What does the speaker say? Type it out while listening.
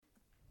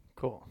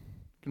Cool.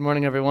 Good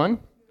morning, everyone.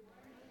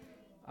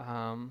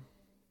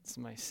 This is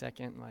my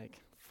second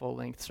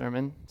full-length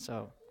sermon,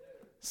 so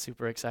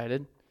super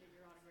excited.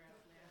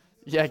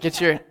 Yeah, get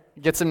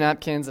some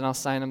napkins, and I'll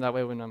sign them that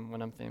way when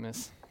I'm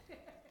famous.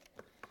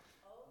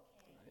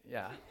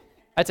 Yeah,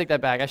 I take that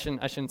back. I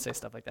shouldn't say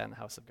stuff like that in the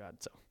house of God.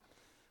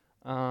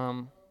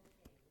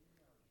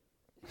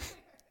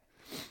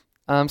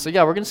 So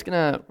yeah, we're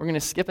gonna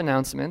skip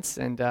announcements,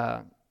 and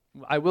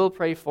I will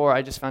pray for.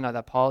 I just found out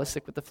that Paul is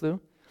sick with the flu.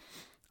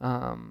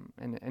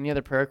 And any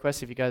other prayer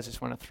requests, if you guys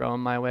just want to throw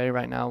them my way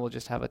right now, we'll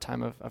just have a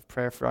time of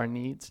prayer for our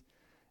needs.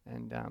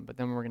 And but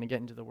then we're going to get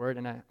into the Word.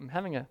 And I'm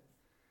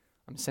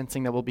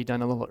sensing that we'll be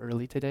done a little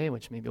early today,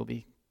 which maybe will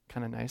be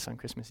kind of nice on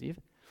Christmas Eve.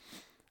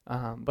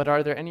 But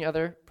are there any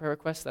other prayer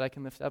requests that I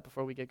can lift up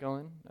before we get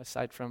going,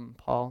 aside from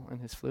Paul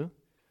and his flu?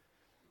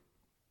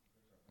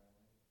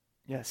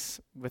 Yes,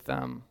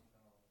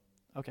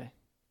 okay.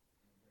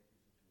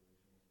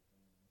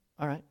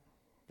 All right,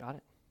 got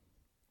it.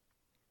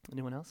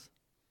 Anyone else?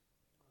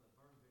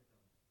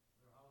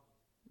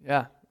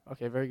 Yeah,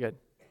 okay, very good.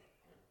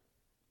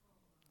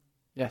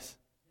 Yes.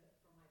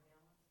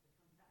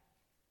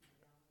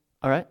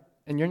 All right,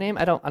 and your name?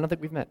 I don't think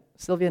we've met.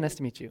 Sylvia, nice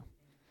to meet you.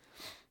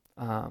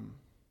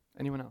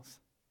 Anyone else?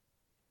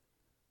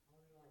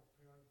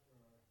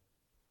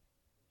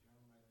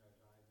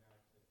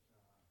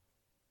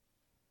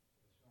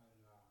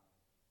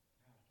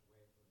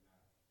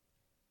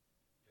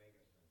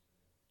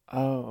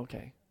 Oh,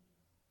 okay.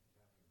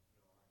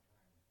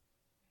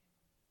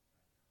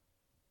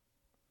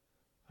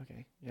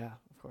 Okay, yeah,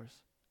 of course.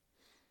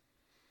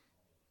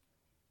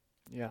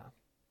 Yeah.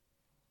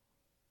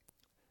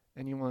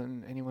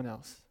 Anyone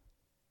else?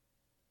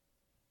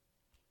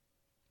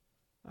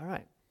 All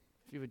right.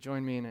 If you would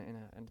join me in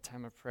a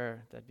time of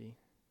prayer, that'd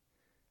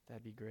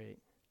be great.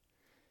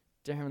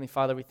 Dear Heavenly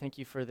Father, we thank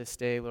you for this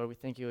day, Lord. We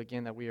thank you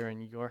again that we are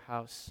in your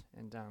house,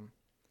 and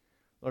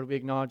Lord, we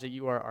acknowledge that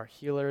you are our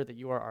healer, that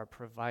you are our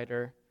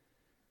provider.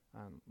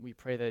 We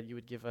pray that you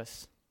would give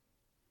us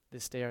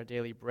this day our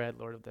daily bread,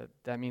 Lord.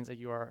 That means that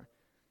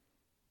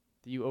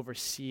you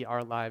oversee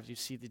our lives, you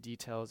see the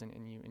details,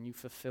 and you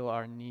fulfill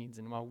our needs.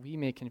 And while we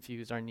may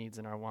confuse our needs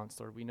and our wants,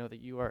 Lord, we know that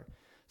you are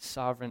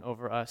sovereign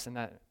over us, and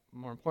that,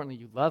 more importantly,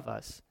 you love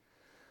us.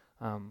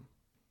 And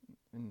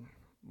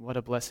what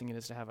a blessing it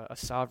is to have a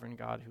sovereign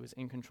God who is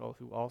in control,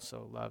 who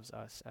also loves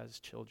us as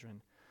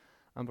children.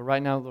 But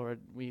right now, Lord,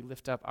 we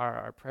lift up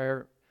our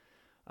prayer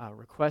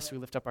requests. We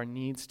lift up our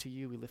needs to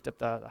you. We lift up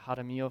the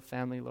Jaramillo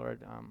family,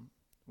 Lord,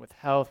 with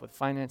health, with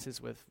finances,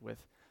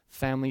 with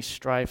family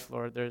strife,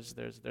 Lord.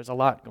 There's a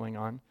lot going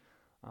on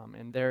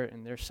in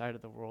their side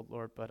of the world,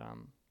 Lord. But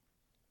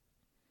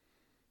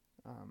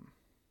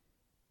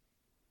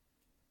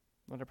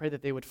Lord, I pray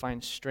that they would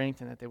find strength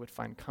and that they would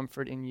find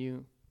comfort in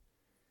you.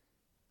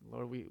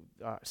 Lord,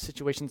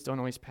 situations don't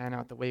always pan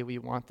out the way we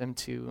want them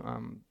to,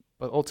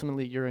 but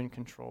ultimately you're in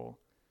control.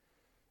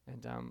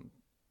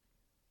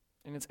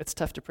 And it's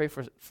tough to pray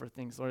for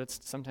things, Lord.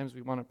 Sometimes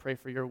we want to pray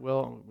for your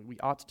will. We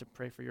ought to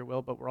pray for your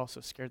will, but we're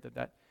also scared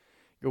that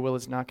your will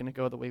is not going to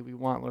go the way we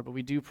want, Lord. But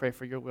we do pray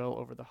for your will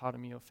over the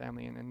Jaramillo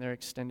family and their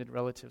extended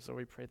relatives. Lord,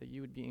 we pray that you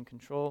would be in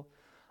control,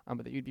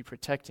 but that you'd be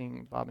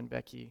protecting Bob and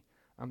Becky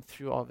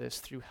through all this,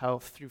 through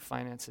health, through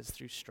finances,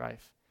 through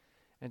strife.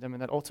 And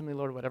that ultimately,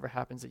 Lord, whatever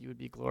happens, that you would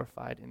be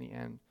glorified in the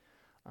end.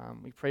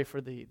 We pray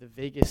for the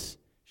Vegas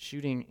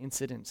shooting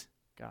incident,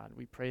 God.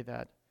 We pray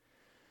that,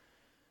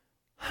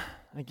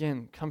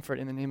 again, comfort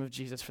in the name of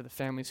Jesus for the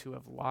families who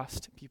have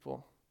lost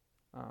people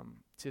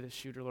to the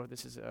shooter, Lord.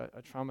 This is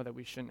a trauma that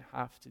we shouldn't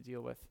have to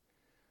deal with.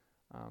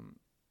 And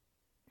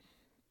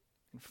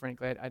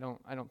frankly, I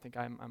don't think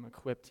I'm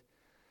equipped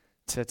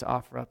to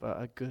offer up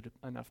a good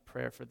enough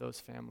prayer for those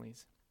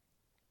families.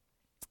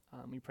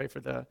 We pray for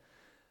the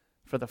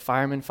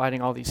firemen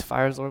fighting all these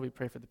fires, Lord. We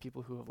pray for the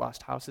people who have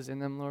lost houses in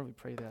them, Lord. We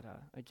pray that,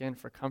 again,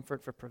 for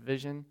comfort, for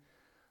provision.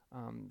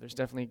 There's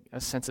definitely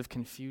a sense of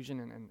confusion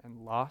and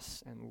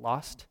loss and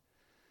lost.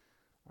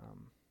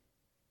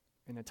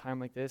 In a time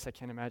like this, I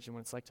can't imagine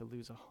what it's like to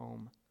lose a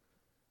home.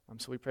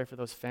 So we pray for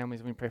those families,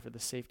 and we pray for the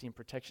safety and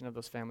protection of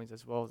those families,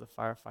 as well as the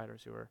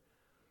firefighters who are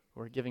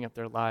giving up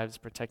their lives,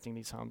 protecting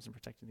these homes and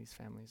protecting these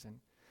families. And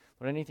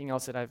Lord, anything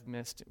else that I've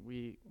missed,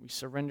 we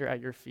surrender at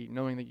your feet,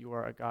 knowing that you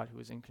are a God who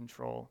is in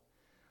control,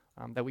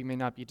 that we may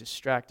not be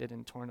distracted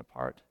and torn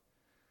apart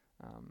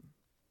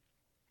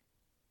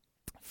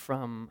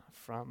from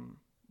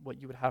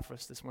what you would have for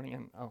us this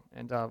morning.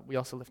 And we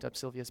also lift up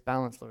Sylvia's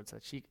balance, Lord, so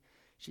that she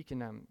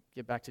can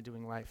get back to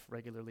doing life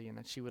regularly, and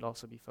that she would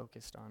also be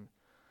focused on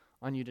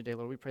you today,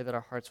 Lord. We pray that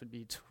our hearts would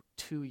be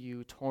to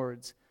you,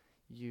 towards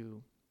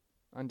you,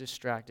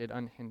 undistracted,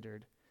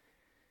 unhindered,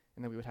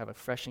 and that we would have a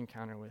fresh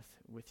encounter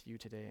with you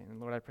today. And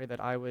Lord, I pray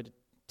that I would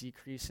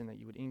decrease and that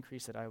you would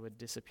increase, that I would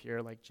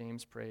disappear like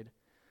James prayed.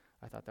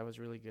 I thought that was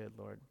really good,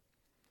 Lord.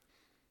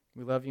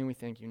 We love you and we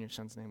thank you. In your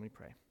Son's name we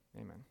pray.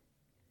 Amen.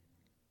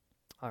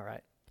 All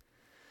right.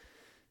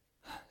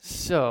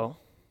 So,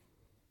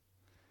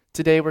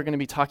 today we're going to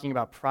be talking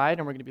about pride,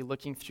 and we're going to be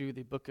looking through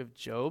the book of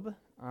Job.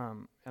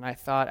 And I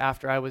thought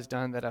after I was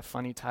done that a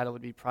funny title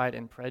would be Pride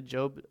and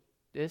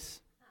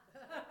Prejudice.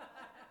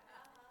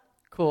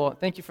 Cool.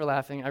 Thank you for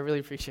laughing. I really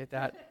appreciate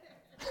that.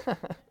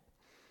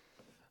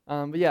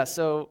 But yeah,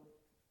 so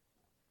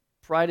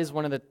pride is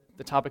one of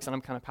the topics that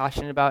I'm kind of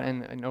passionate about,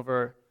 and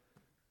over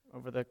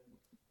the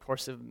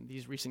course of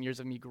these recent years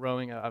of me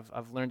growing,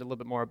 I've learned a little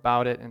bit more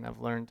about it, and I've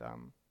learned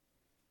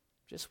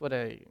just what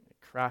a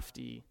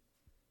crafty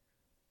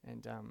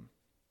and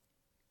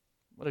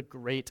what a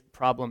great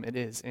problem it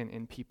is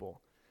in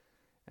people.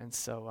 And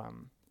so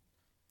I'm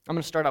going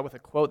to start out with a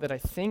quote that I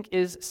think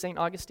is St.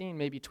 Augustine,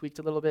 maybe tweaked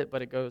a little bit,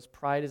 but it goes,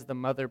 "Pride is the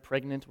mother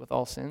pregnant with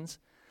all sins."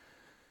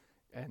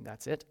 And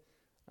that's it.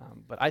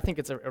 But I think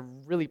it's a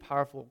really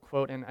powerful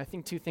quote, and I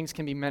think two things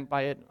can be meant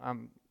by it.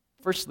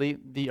 Firstly,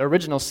 the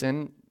original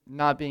sin,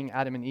 not being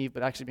Adam and Eve,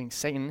 but actually being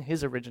Satan,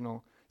 his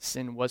original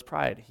sin was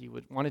pride. He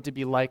wanted to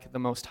be like the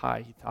Most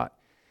High. He thought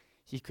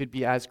he could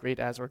be as great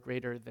as or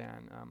greater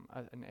than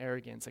an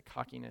arrogance, a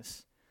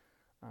cockiness.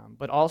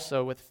 But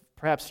also, with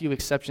perhaps few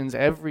exceptions,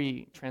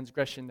 every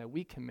transgression that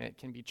we commit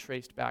can be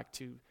traced back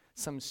to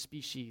some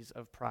species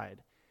of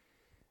pride.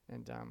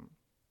 And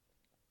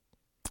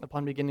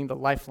upon beginning the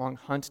lifelong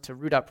hunt to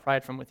root out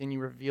pride from within you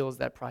reveals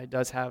that pride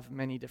does have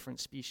many different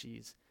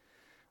species.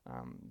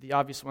 The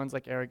obvious ones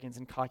like arrogance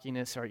and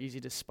cockiness are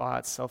easy to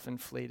spot,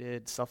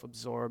 self-inflated,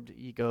 self-absorbed,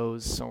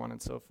 egos, so on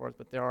and so forth.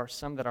 But there are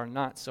some that are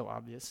not so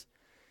obvious.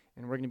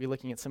 And we're going to be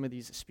looking at some of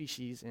these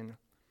species in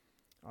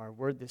our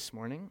word this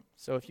morning.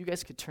 So if you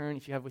guys could turn,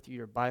 if you have with you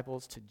your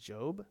Bibles, to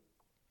Job,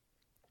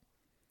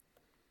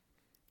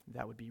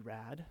 that would be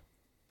rad.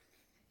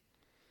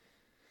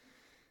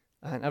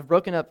 And I've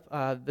broken up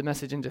the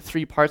message into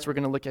three parts. We're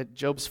going to look at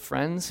Job's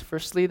friends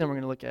firstly, then we're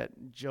going to look at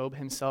Job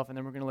himself, and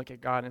then we're going to look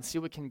at God and see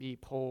what can be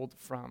pulled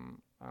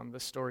from the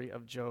story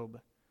of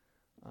Job.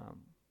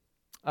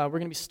 We're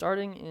going to be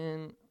starting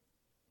in,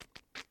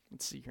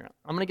 let's see here.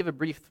 I'm going to give a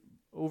brief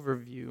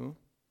overview,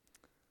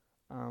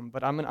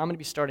 but I'm going to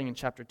be starting in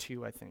chapter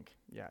 2, I think.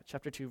 Yeah,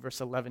 chapter 2,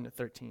 verse 11 to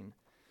 13.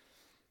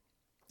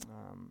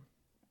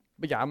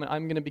 But yeah, I'm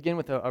going to begin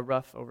with a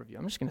rough overview.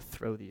 I'm just going to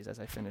throw these as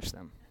I finish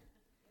them.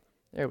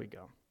 There we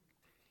go.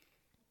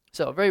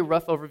 So a very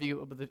rough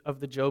overview of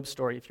the Job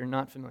story, if you're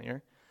not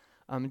familiar.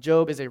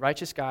 Job is a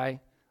righteous guy.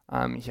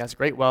 He has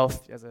great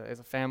wealth. He has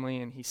a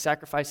family, and he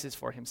sacrifices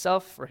for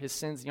himself, for his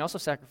sins. And he also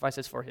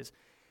sacrifices for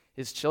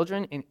his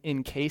children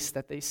in case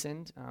that they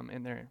sinned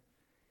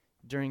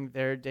during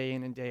their day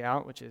in and day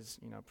out, which is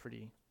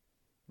pretty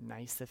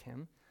nice of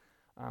him.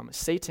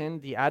 Satan,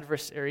 the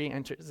adversary,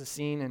 enters the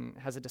scene and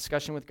has a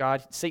discussion with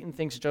God. Satan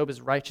thinks Job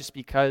is righteous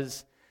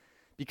because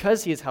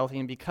he is healthy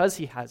and because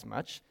he has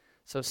much.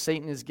 So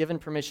Satan is given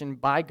permission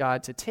by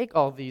God to take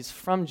all these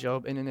from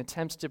Job in an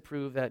attempt to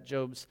prove that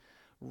Job's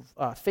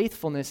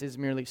faithfulness is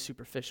merely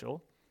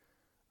superficial.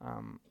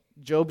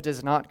 Job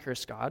does not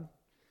curse God.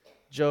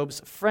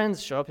 Job's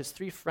friends show up, his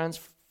three friends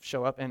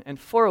show up, and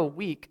for a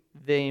week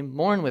they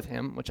mourn with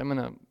him, which I'm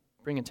going to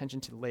bring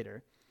attention to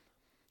later.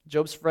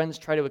 Job's friends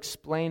try to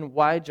explain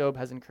why Job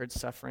has incurred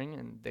suffering,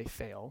 and they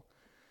fail.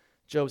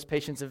 Job's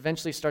patience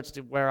eventually starts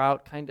to wear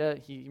out,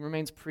 He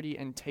remains pretty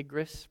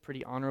integrous,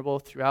 pretty honorable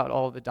throughout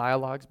all of the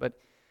dialogues, but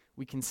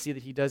we can see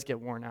that he does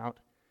get worn out.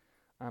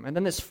 And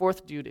then this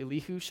fourth dude,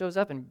 Elihu, shows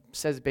up and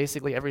says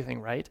basically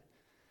everything right.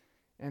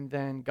 And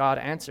then God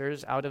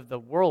answers out of the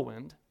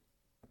whirlwind,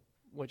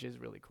 which is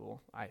really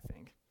cool, I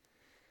think.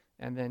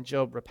 And then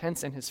Job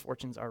repents and his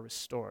fortunes are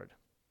restored.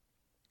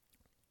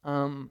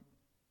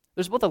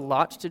 There's both a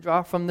lot to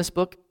draw from this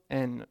book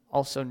and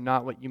also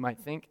not what you might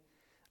think.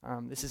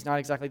 This is not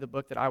exactly the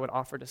book that I would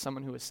offer to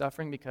someone who is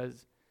suffering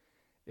because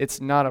it's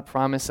not a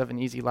promise of an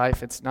easy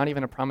life. It's not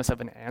even a promise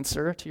of an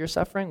answer to your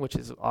suffering, which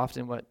is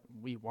often what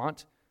we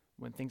want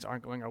when things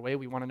aren't going our way.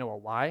 We want to know a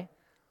why,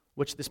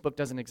 which this book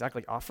doesn't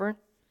exactly offer.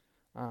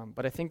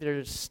 But I think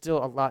there's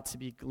still a lot to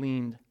be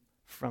gleaned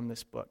from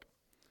this book.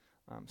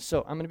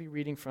 So I'm going to be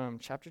reading from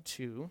chapter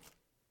 2.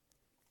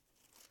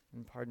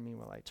 And pardon me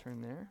while I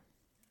turn there.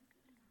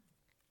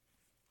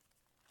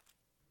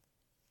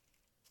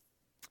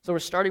 So we're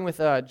starting with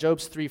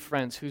Job's three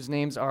friends, whose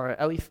names are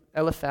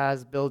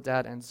Eliphaz,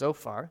 Bildad, and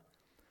Zophar.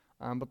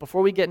 But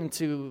before we get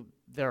into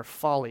their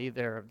folly,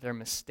 their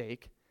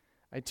mistake,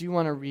 I do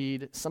want to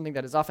read something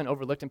that is often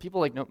overlooked, and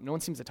people no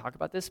one seems to talk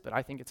about this, but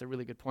I think it's a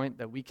really good point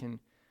that we can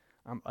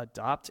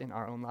adopt in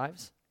our own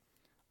lives.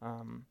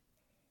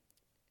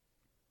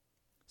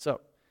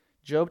 So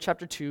Job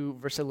chapter 2,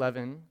 verse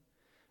 11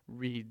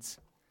 reads,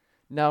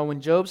 "Now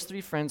when Job's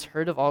three friends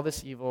heard of all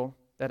this evil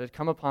that had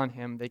come upon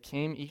him, they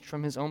came each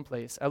from his own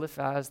place,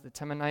 Eliphaz the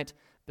Temanite,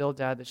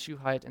 Bildad the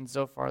Shuhite, and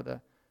Zophar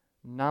the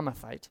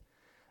Naamathite.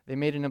 They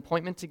made an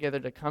appointment together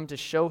to come to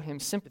show him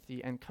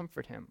sympathy and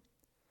comfort him.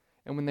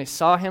 And when they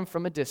saw him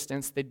from a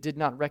distance, they did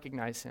not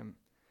recognize him.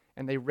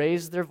 And they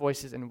raised their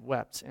voices and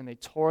wept, and they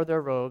tore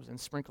their robes and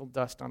sprinkled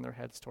dust on their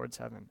heads towards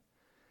heaven.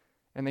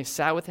 And they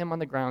sat with him on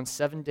the ground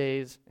 7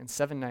 days and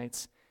 7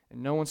 nights,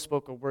 and no one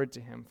spoke a word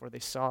to him, for they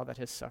saw that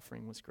his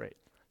suffering was great."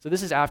 So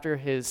this is after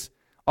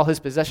all his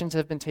possessions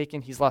have been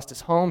taken. He's lost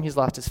his home, he's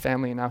lost his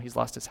family, and now he's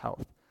lost his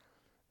health.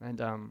 And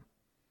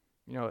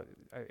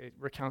it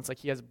recounts like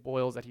he has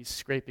boils that he's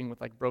scraping with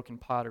like broken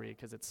pottery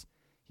because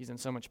he's in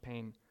so much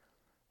pain.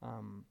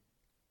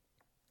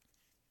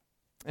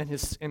 And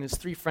his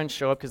three friends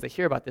show up because they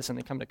hear about this and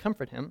they come to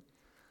comfort him,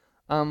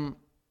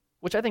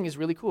 which I think is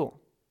really cool.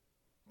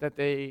 That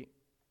they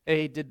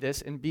A, did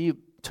this, and B,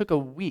 took a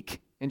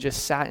week and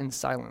just sat in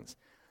silence.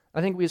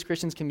 I think we as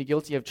Christians can be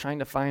guilty of trying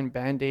to find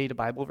Band-Aid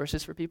Bible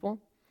verses for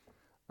people.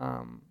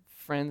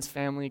 Friends,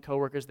 family,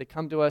 coworkers, they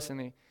come to us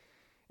and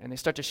they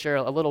start to share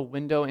a little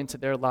window into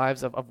their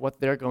lives of what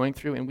they're going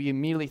through, and we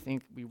immediately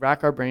think, we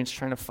rack our brains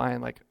trying to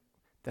find like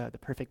the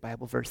perfect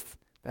Bible verse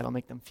that'll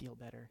make them feel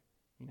better.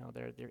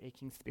 Their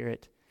aching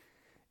spirit.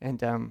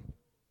 And,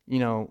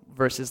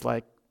 verses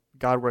like,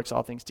 God works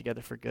all things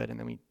together for good, and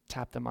then we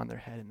tap them on their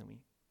head, and then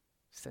we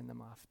send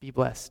them off. Be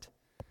blessed.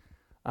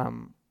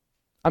 I'm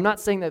not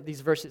saying that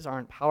these verses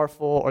aren't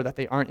powerful, or that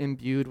they aren't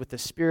imbued with the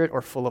Spirit,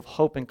 or full of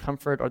hope and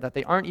comfort, or that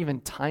they aren't even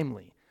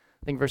timely.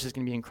 I think verses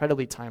can be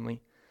incredibly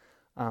timely.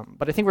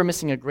 But I think we're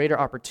missing a greater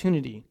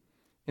opportunity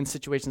in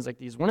situations like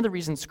these. One of the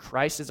reasons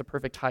Christ is a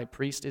perfect high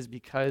priest is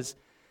because,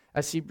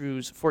 as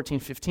Hebrews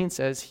 14:15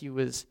 says, he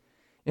was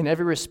in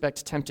every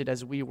respect tempted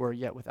as we were,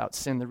 yet without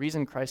sin. The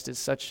reason Christ is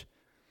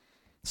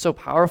so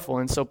powerful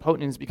and so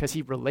potent is because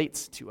he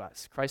relates to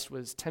us. Christ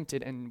was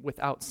tempted and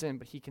without sin,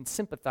 but he can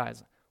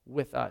sympathize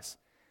with us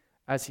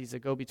as he's a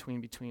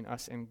go-between between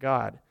us and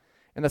God.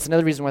 And that's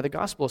another reason why the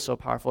gospel is so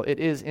powerful. It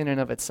is in and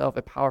of itself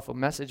a powerful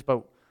message,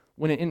 but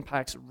when it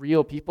impacts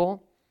real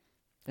people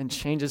and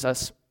changes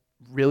us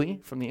really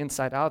from the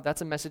inside out,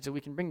 that's a message that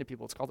we can bring to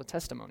people. It's called a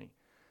testimony.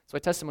 That's why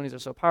testimonies are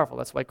so powerful.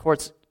 That's why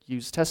courts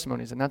use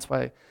testimonies, and that's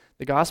why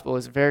the gospel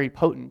is very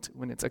potent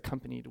when it's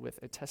accompanied with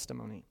a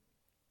testimony.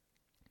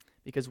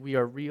 Because we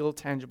are real,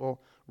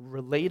 tangible,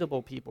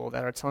 relatable people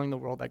that are telling the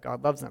world that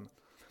God loves them.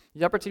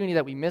 The opportunity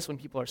that we miss when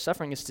people are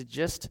suffering is to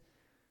just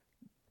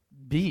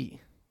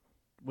be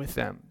with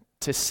them,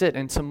 to sit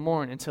and to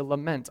mourn and to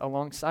lament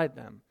alongside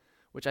them,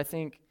 which I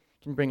think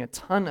can bring a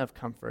ton of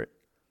comfort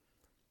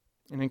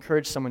and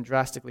encourage someone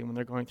drastically when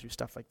they're going through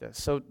stuff like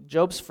this. So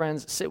Job's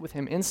friends sit with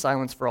him in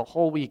silence for a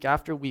whole week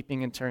after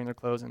weeping and tearing their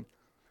clothes and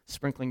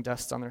sprinkling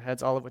dust on their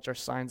heads, all of which are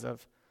signs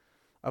of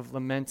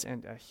lament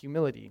and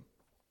humility.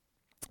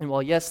 And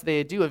while, yes,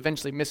 they do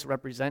eventually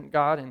misrepresent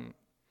God and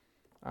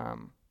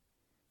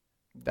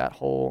that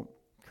whole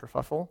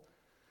kerfuffle,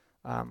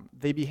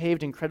 they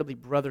behaved incredibly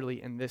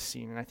brotherly in this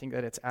scene, and I think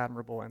that it's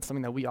admirable and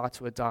something that we ought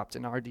to adopt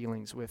in our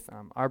dealings with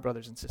our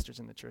brothers and sisters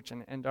in the church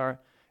and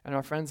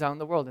our friends out in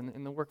the world,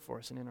 in the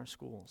workforce, and in our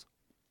schools.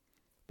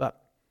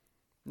 But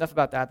enough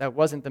about that. That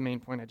wasn't the main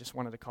point. I just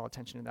wanted to call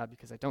attention to that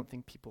because I don't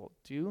think people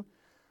do.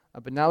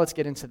 But now let's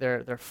get into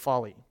their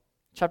folly.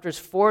 Chapters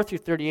 4 through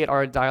 38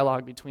 are a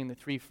dialogue between the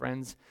three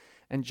friends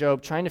and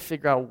Job, trying to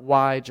figure out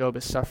why Job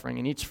is suffering.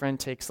 And each friend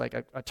takes like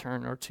a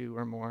turn or two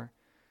or more.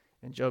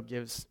 And Job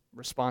gives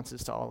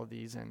responses to all of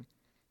these. And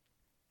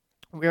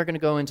we are going to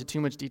go into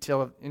too much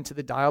detail into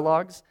the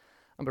dialogues,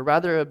 but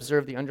rather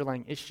observe the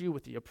underlying issue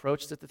with the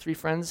approach that the three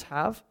friends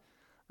have.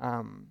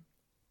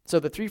 So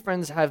the three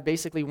friends have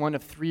basically one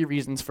of three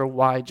reasons for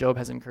why Job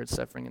has incurred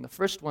suffering. And the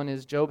first one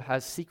is Job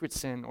has secret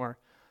sin or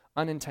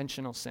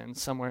unintentional sin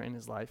somewhere in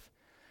his life.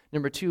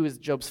 Number two is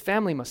Job's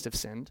family must have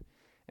sinned.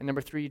 And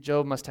number three,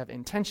 Job must have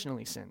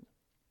intentionally sinned.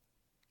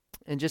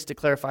 And just to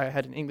clarify, I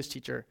had an English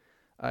teacher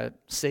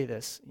say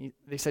this.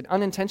 They said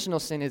unintentional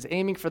sin is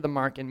aiming for the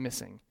mark and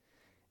missing.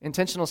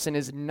 Intentional sin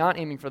is not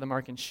aiming for the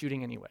mark and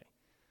shooting anyway.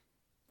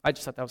 I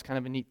just thought that was kind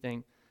of a neat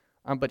thing.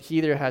 But he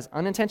either has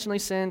unintentionally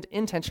sinned,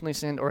 intentionally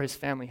sinned, or his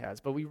family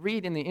has. But we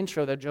read in the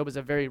intro that Job is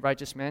a very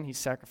righteous man. He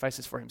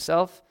sacrifices for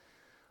himself.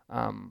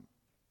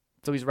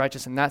 So he's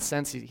righteous in that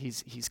sense.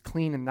 He's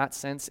clean in that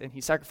sense. And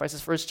he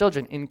sacrifices for his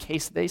children in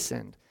case they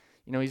sinned.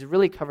 He's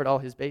really covered all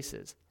his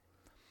bases.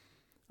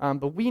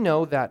 But we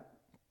know that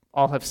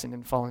all have sinned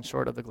and fallen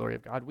short of the glory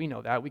of God. We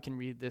know that. We can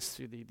read this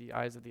through the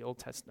eyes of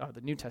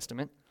the New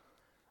Testament.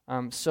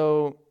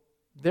 So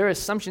their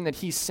assumption that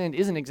he sinned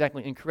isn't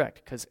exactly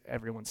incorrect because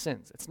everyone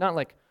sins. It's not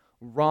like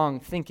wrong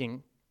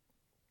thinking,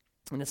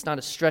 and it's not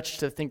a stretch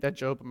to think that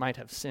Job might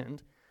have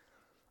sinned.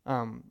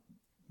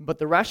 But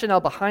the rationale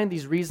behind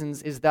these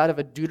reasons is that of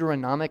a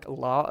Deuteronomic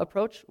law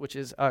approach, which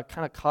is a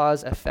kind of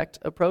cause-effect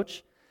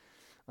approach,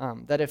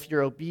 that if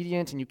you're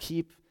obedient and you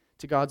keep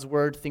to God's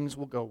word, things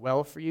will go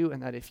well for you,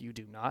 and that if you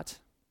do not,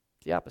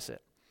 the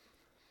opposite.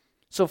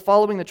 So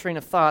following the train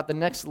of thought, the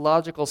next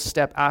logical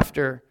step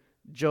after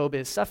Job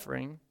is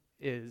suffering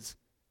is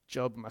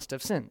Job must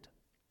have sinned.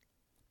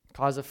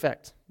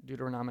 Cause-effect,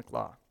 Deuteronomic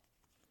law.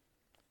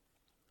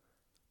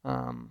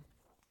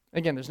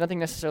 Again, there's nothing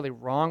necessarily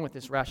wrong with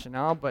this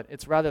rationale, but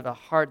it's rather the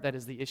heart that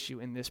is the issue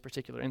in this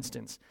particular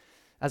instance.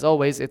 As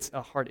always, it's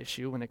a heart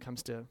issue when it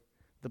comes to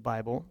the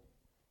Bible.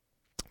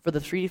 For the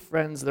three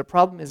friends, their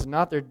problem is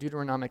not their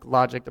Deuteronomic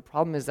logic. The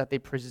problem is that they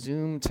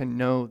presume to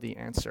know the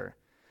answer.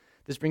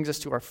 This brings us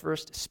to our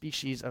first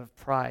species of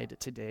pride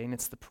today, and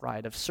it's the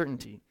pride of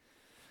certainty.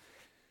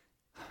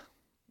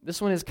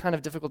 This one is kind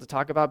of difficult to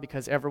talk about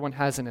because everyone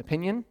has an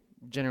opinion,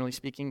 Generally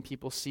speaking,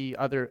 people see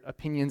other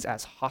opinions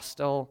as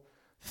hostile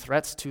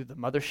threats to the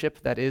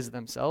mothership that is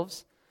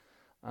themselves.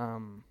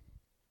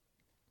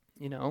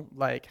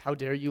 Like, how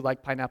dare you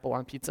like pineapple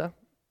on pizza,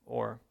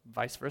 or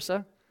vice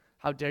versa?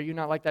 How dare you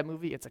not like that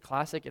movie? It's a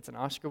classic, it's an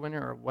Oscar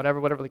winner, or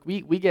whatever. Like,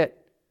 we get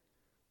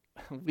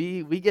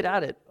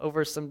at it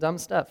over some dumb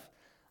stuff.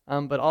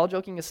 But all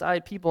joking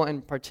aside, people,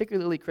 and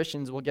particularly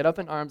Christians, will get up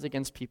in arms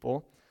against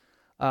people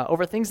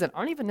over things that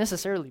aren't even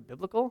necessarily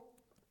biblical,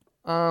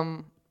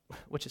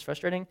 which is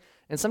frustrating,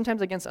 and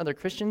sometimes against other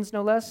Christians,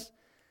 no less,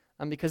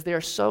 because they are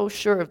so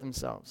sure of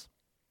themselves.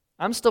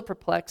 I'm still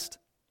perplexed.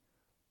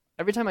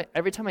 Every time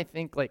I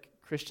think like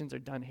Christians are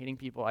done hating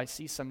people, I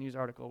see some news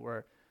article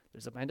where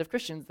there's a band of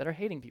Christians that are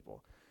hating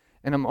people.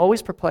 And I'm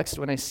always perplexed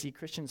when I see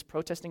Christians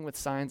protesting with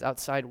signs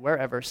outside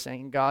wherever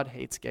saying God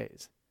hates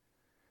gays.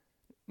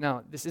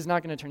 Now, this is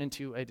not going to turn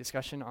into a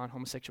discussion on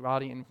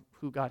homosexuality and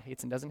who God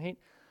hates and doesn't hate.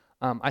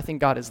 I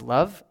think God is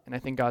love, and I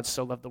think God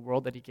so loved the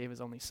world that he gave his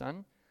only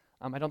son.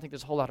 I don't think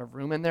there's a whole lot of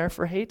room in there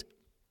for hate.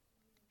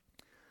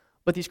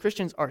 But these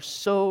Christians are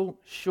so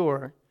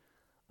sure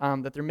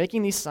that they're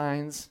making these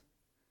signs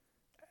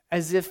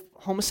as if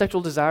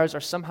homosexual desires are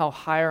somehow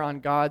higher on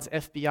God's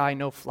FBI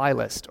no-fly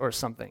list or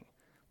something.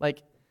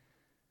 Like,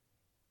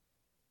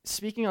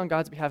 speaking on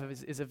God's behalf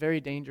is a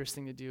very dangerous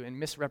thing to do, and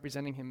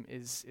misrepresenting him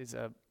is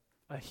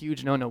a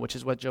huge no-no, which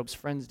is what Job's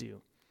friends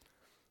do.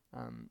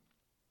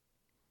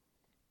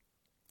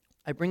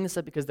 I bring this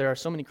up because there are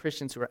so many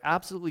Christians who are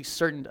absolutely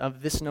certain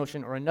of this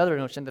notion or another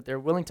notion that they're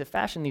willing to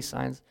fashion these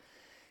signs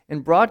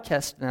and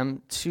broadcast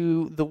them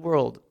to the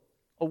world,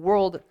 a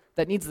world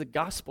that needs the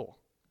gospel,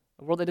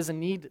 a world that doesn't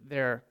need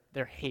their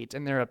hate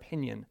and their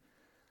opinion.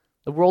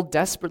 The world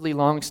desperately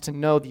longs to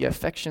know the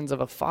affections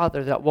of a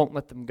father that won't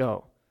let them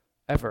go,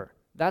 ever.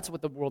 That's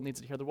what the world needs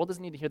to hear. The world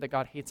doesn't need to hear that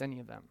God hates any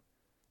of them.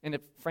 And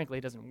frankly,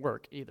 it doesn't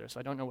work either, so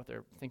I don't know what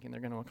they're thinking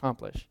they're going to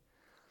accomplish.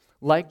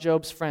 Like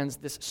Job's friends,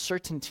 this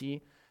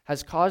certainty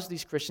has caused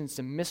these Christians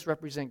to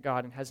misrepresent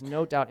God and has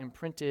no doubt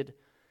imprinted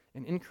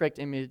an incorrect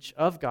image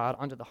of God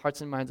onto the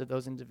hearts and minds of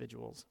those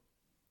individuals.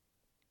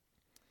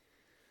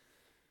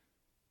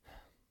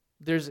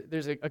 There's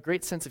a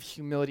great sense of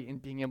humility in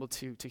being able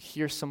to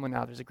hear someone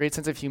out. There's a great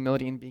sense of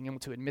humility in being able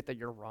to admit that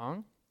you're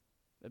wrong,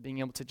 being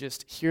able to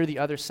just hear the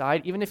other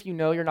side, even if you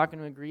know you're not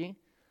going to agree.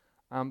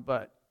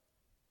 But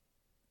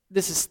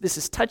this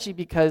is touchy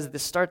because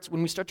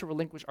when we start to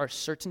relinquish our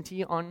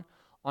certainty on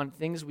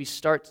things, we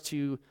start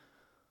to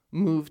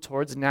move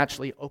towards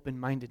naturally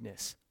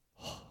open-mindedness,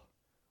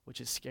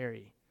 which is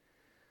scary.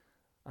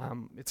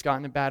 It's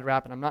gotten a bad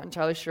rap, and I'm not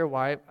entirely sure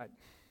why.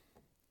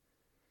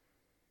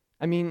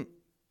 I mean,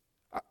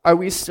 are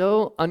we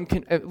so,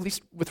 at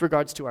least with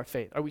regards to our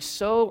faith, are we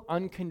so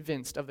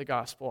unconvinced of the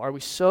gospel? Are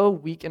we so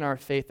weak in our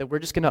faith that we're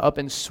just going to up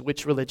and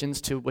switch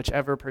religions to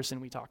whichever person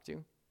we talk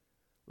to?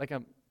 Like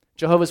a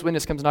Jehovah's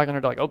Witness comes knocking on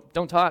our door, like, oh,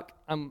 don't talk.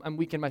 I'm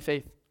weak in my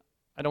faith.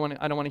 I don't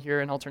want to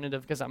hear an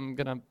alternative because I'm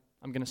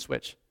gonna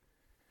switch.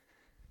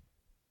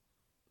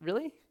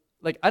 Really?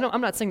 Like,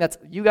 I'm not saying that's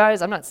you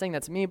guys. I'm not saying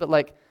that's me. But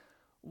like,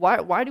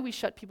 why do we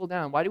shut people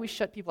down? Why do we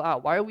shut people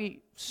out? Why are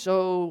we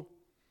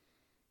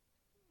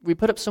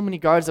put up so many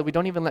guards that we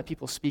don't even let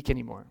people speak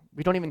anymore?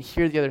 We don't even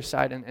hear the other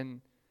side,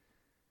 and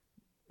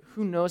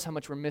who knows how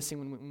much we're missing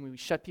when we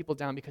shut people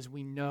down because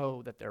we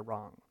know that they're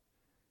wrong.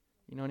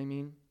 You know what I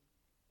mean?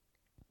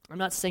 I'm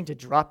not saying to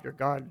drop your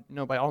guard.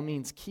 No, by all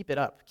means, keep it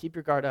up. Keep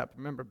your guard up.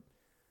 Remember,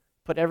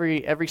 put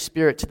every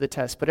spirit to the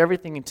test. Put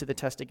everything into the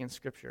test against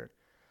Scripture.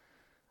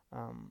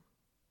 But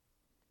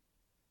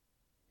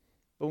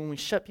when we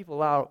shut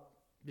people out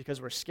because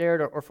we're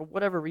scared or for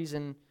whatever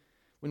reason,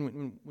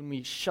 when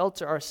we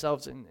shelter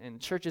ourselves in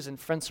churches and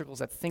friend circles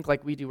that think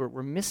like we do,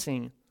 we're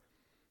missing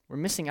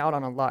out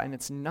on a lot, and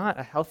it's not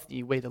a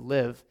healthy way to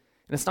live,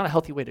 and it's not a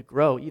healthy way to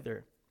grow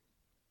either.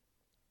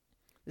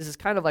 This is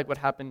kind of like what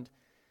happened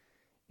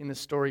in the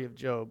story of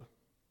Job.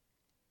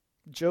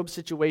 Job's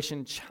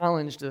situation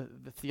challenged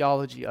the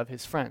theology of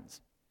his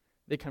friends.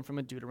 They come from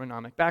a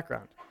Deuteronomic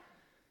background.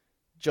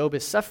 Job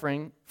is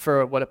suffering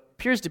for what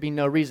appears to be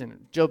no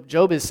reason.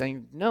 Job is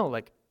saying, no,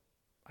 like,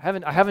 I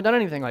haven't done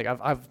anything. Like,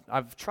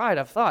 I've tried,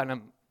 I've thought,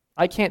 and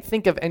I can't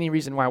think of any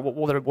reason why.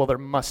 Well, there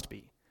must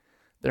be.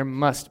 There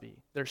must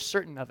be. They're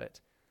certain of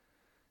it.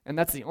 And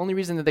that's the only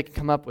reason that they can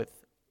come up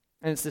with.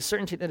 And it's the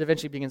certainty that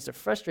eventually begins to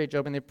frustrate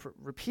Job, and they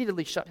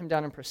repeatedly shut him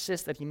down and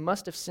persist that he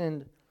must have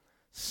sinned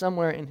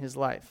somewhere in his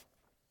life.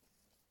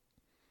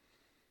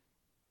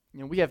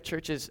 We have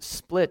churches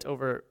split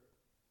over,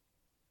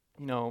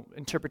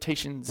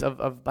 interpretations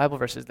of Bible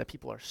verses that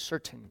people are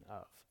certain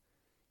of.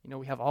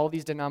 We have all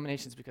these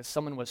denominations because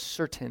someone was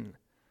certain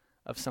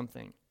of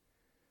something.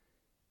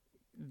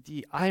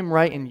 The I'm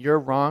right and you're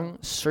wrong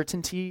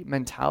certainty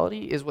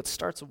mentality is what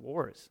starts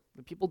wars.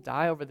 The people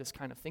die over this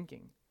kind of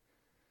thinking.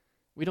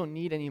 We don't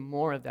need any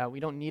more of that. We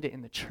don't need it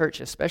in the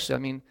church especially. I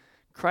mean,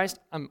 Christ,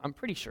 I'm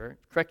pretty sure,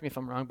 correct me if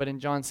I'm wrong, but in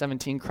John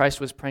 17, Christ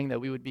was praying that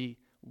we would be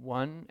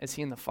one as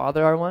he and the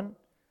Father are one.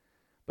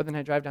 But then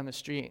I drive down the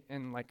street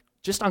and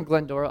just on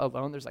Glendora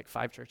alone, there's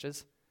 5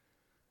 churches.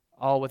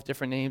 all with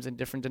different names and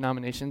different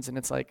denominations, and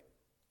it's like,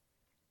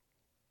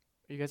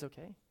 are you guys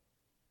okay?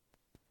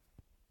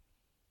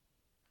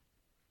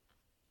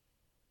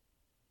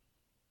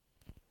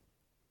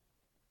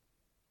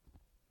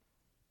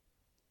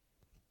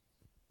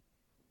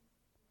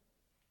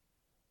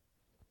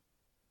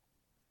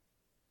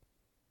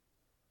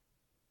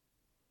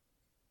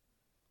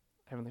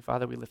 Heavenly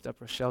Father, we lift up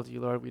Rochelle to you,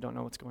 Lord. We don't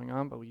know what's going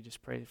on, but we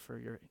just pray for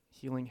your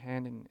healing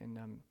hand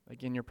and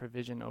again, your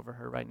provision over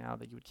her right now,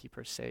 that you would keep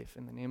her safe.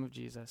 In the name of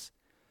Jesus,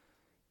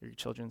 your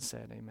children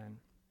said, amen.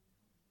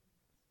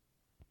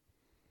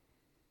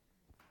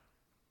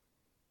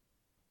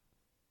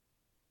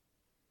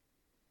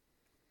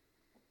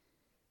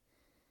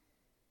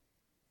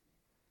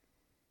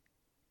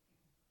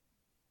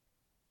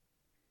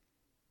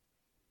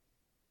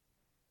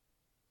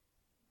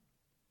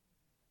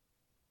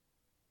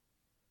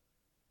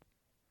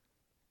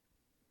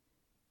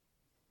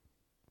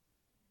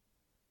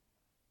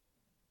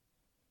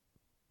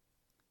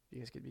 You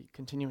guys could be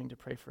continuing to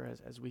pray for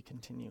us as we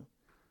continue.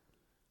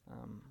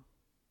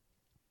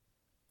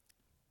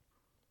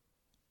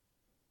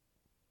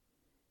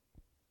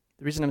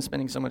 The reason I'm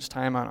spending so much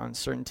time on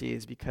uncertainty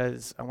is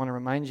because I want to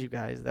remind you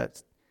guys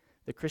that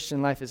the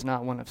Christian life is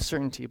not one of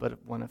certainty,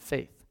 but one of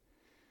faith.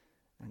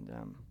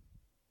 And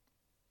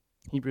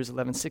Hebrews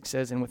 11:6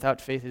 says, "And without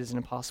faith it is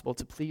impossible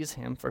to please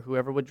him, for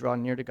whoever would draw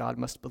near to God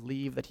must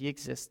believe that he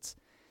exists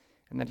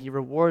and that he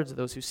rewards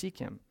those who seek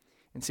him."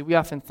 And see, we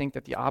often think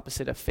that the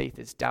opposite of faith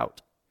is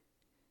doubt,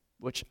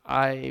 which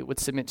I would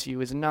submit to you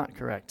is not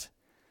correct.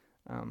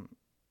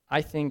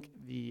 I think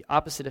the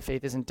opposite of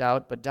faith isn't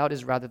doubt, but doubt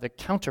is rather the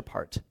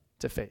counterpart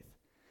to faith.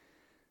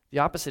 The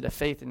opposite of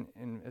faith,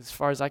 and as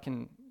far as I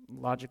can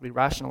logically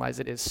rationalize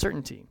it, is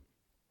certainty.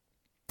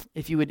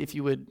 If you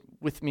would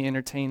with me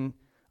entertain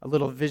a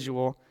little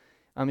visual,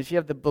 if you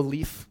have the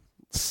belief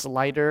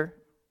slider,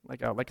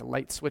 like a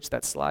light switch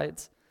that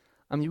slides,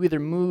 you either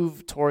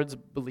move towards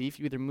belief,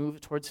 you either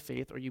move towards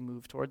faith, or you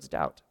move towards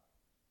doubt.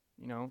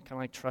 You know, kind of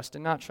like trust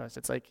and not trust.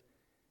 It's like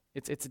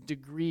it's a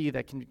degree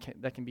that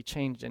can be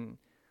changed. And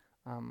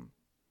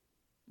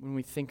when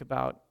we think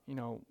about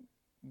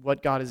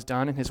what God has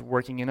done and His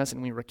working in us,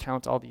 and we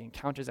recount all the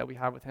encounters that we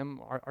have with Him,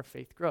 our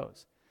faith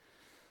grows.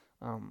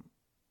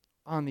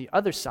 On the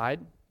other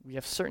side, we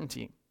have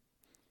certainty.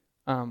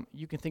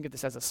 You can think of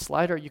this as a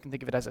slider. You can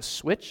think of it as a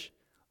switch.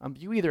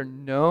 You either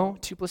know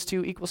 2 +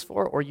 2 =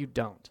 4, or you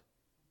don't.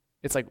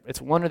 It's like it's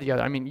one or the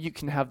other. I mean, you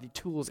can have the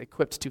tools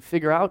equipped to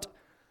figure out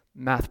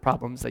math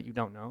problems that you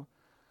don't know.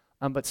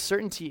 But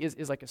certainty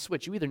is like a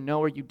switch. You either know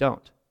or you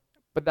don't.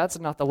 But that's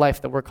not the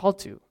life that we're called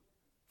to.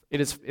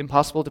 It is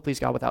impossible to please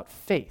God without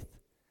faith.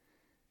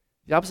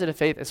 The opposite of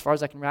faith, as far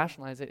as I can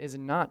rationalize it, is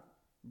not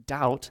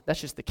doubt.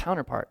 That's just the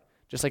counterpart,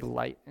 just like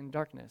light and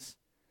darkness.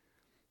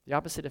 The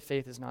opposite of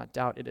faith is not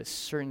doubt. It is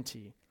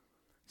certainty.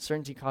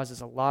 Certainty causes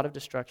a lot of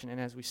destruction.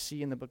 And as we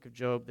see in the book of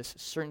Job, this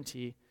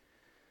certainty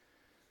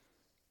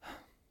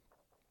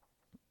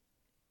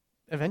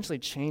eventually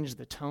changed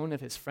the tone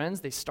of his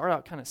friends. They start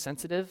out kind of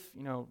sensitive,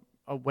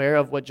 aware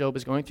of what Job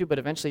is going through, but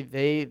eventually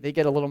they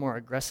get a little more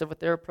aggressive with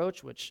their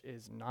approach, which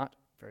is not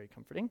very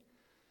comforting.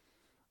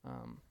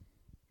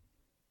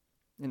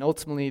 And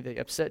ultimately, they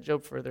upset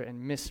Job further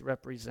and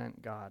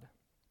misrepresent God.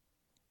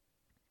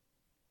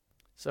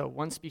 So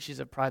one species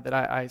of pride that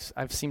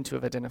I've seemed to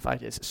have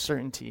identified is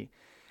certainty.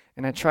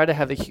 And I try to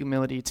have the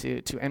humility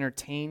to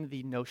entertain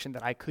the notion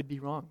that I could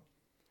be wrong.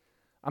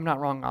 I'm not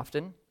wrong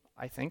often,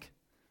 I think.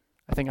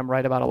 I think I'm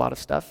right about a lot of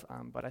stuff,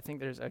 but I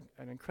think there's an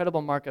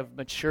incredible mark of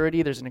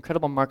maturity. There's an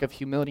incredible mark of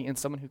humility in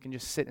someone who can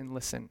just sit and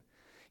listen.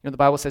 The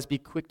Bible says, "Be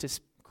quick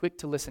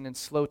to listen and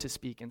slow to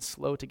speak and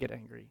slow to get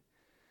angry."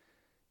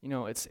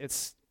 We're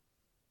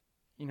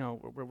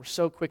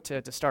so quick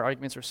to start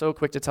arguments. We're so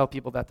quick to tell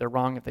people that they're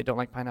wrong if they don't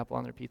like pineapple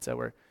on their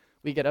pizza.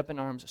 We get up in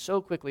arms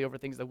so quickly over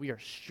things that we are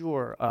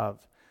sure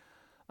of.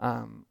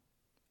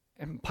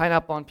 And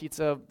pineapple on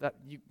pizza,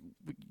 we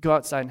go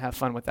outside and have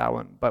fun with that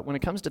one. But when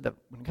it comes to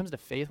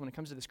faith, when it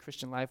comes to this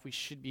Christian life, we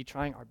should be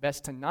trying our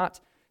best to not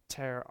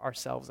tear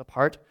ourselves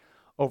apart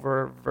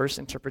over verse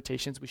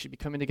interpretations. We should be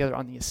coming together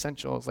on the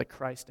essentials, like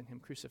Christ and Him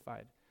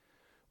crucified,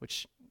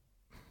 which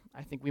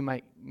I think we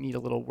might need a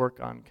little work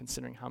on,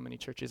 considering how many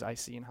churches I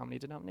see and how many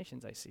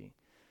denominations I see.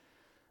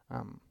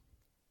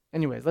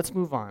 Anyways, let's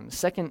move on. The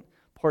second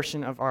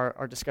portion of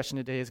our discussion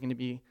today is going to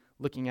be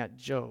looking at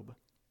Job.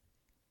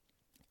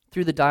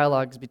 Through the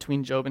dialogues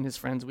between Job and his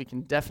friends, we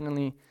can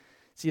definitely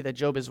see that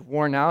Job is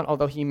worn out,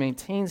 although he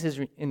maintains his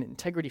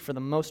integrity for the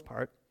most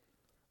part.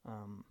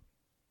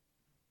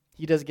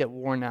 He does get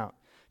worn out.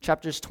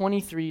 Chapters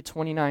 23,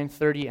 29,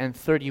 30, and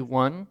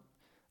 31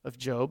 of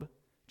Job,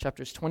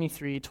 chapters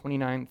 23,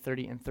 29,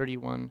 30, and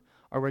 31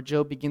 are where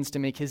Job begins to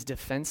make his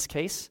defense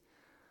case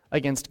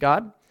against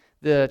God.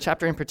 The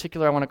chapter in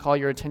particular I want to call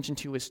your attention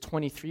to is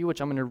 23,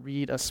 which I'm going to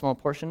read a small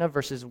portion of,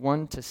 verses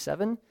 1 to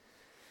 7.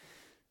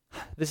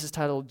 This is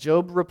titled,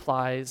 "Job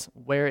Replies,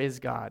 Where is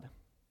God?"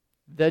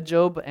 Then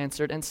Job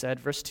answered and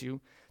said, verse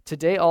 2,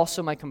 "Today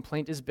also my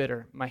complaint is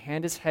bitter. My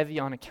hand is heavy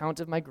on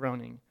account of my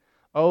groaning.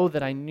 Oh,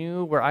 that I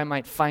knew where I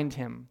might find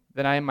him,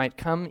 that I might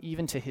come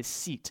even to his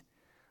seat.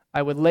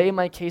 I would lay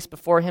my case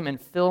before him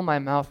and fill my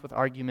mouth with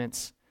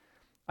arguments.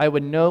 I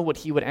would know what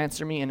he would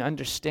answer me and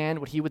understand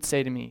what he would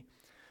say to me.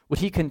 Would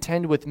he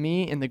contend with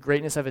me in the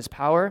greatness of his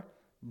power?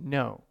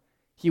 No.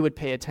 He would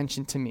pay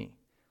attention to me.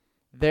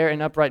 There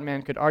an upright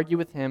man could argue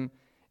with him,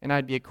 and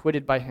I'd be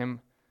acquitted by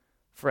him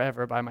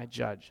forever by my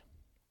judge.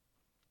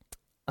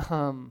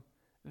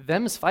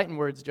 Them's fighting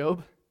words,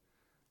 Job.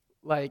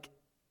 I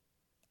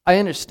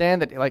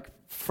understand that,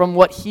 from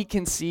what he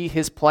can see,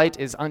 his plight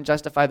is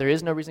unjustified. There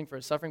is no reason for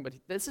his suffering, but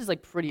this is,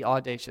 pretty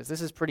audacious.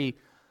 This is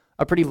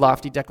a pretty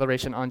lofty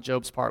declaration on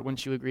Job's part,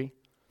 wouldn't you agree?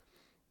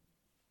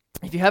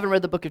 If you haven't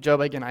read the book of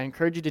Job, again, I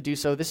encourage you to do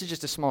so. This is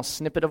just a small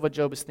snippet of what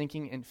Job is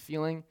thinking and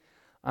feeling.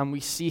 We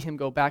see him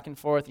go back and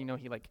forth. He,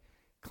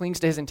 clings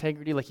to his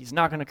integrity, he's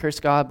not going to curse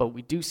God, but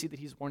we do see that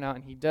he's worn out,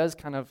 and he does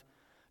kind of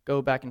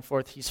go back and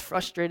forth. He's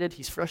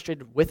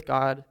frustrated with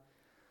God.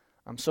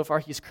 So far,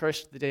 he's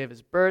cursed the day of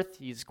his birth.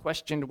 He's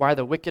questioned why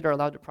the wicked are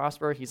allowed to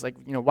prosper. He's like,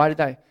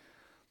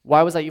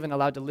 why was I even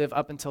allowed to live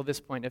up until this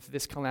point if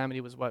this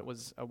calamity was what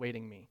was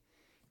awaiting me?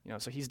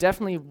 So he's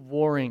definitely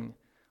warring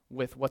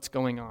with what's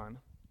going on.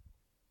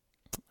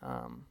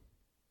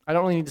 I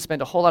don't really need to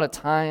spend a whole lot of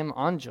time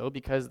on Job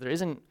because there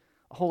isn't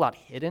a whole lot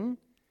hidden.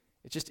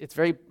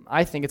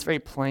 I think it's very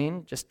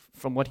plain just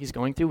from what he's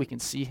going through. We can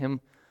see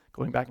him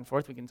going back and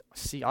forth. We can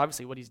see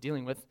obviously what he's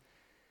dealing with.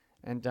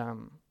 And,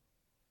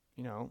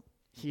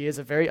 he is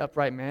a very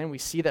upright man. We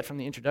see that from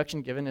the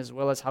introduction given as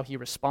well as how he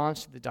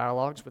responds to the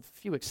dialogues with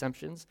few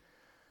exceptions.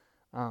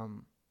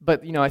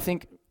 But, I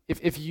think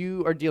if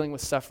you are dealing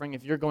with suffering,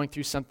 if you're going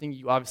through something,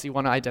 you obviously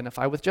want to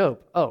identify with Job.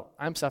 Oh,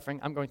 I'm suffering.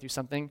 I'm going through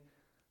something.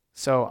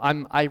 So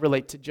I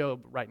relate to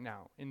Job right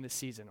now in this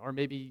season. Or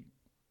maybe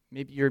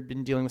you've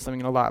been dealing with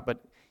something a lot,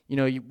 but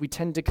we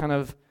tend to kind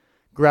of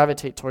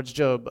gravitate towards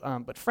Job.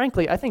 But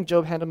frankly, I think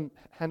Job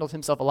handled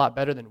himself a lot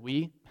better than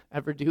we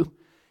ever do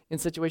in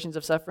situations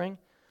of suffering.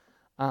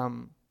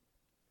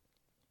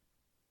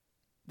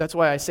 That's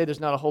why I say there's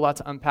not a whole lot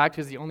to unpack,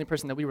 because the only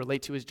person that we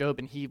relate to is Job,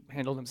 and he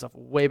handled himself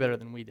way better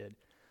than we did.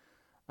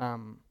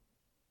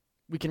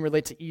 We can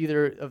relate to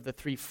either of the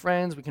three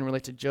friends. We can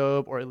relate to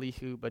Job or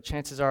Elihu, but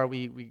chances are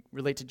we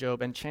relate to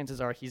Job, and chances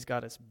are he's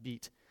got us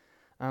beat.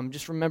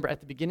 Just remember,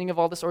 at the beginning of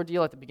all this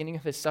ordeal, at the beginning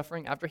of his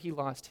suffering, after he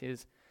lost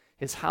his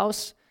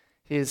house,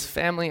 his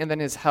family, and then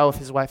his health,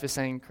 his wife is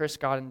saying, "Curse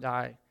God and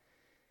die."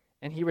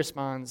 And he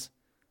responds,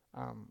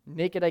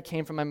 "Naked I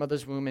came from my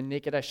mother's womb, and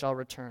naked I shall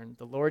return.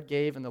 The Lord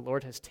gave, and the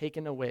Lord has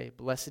taken away.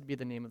 Blessed be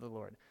the name of the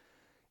Lord."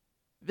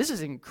 This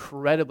is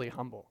incredibly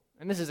humble,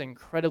 and this is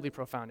incredibly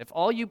profound. If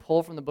all you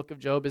pull from the book of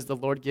Job is the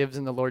Lord gives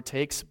and the Lord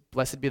takes,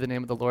 blessed be the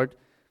name of the Lord,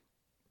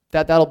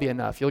 that'll be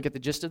enough. You'll get the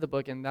gist of the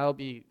book, and that'll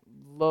be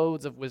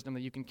loads of wisdom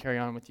that you can carry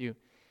on with you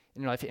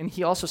in your life. And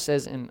he also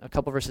says in a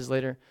couple verses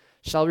later,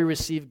 "Shall we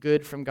receive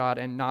good from God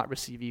and not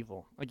receive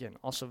evil?" Again,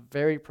 also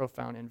very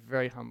profound and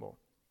very humble.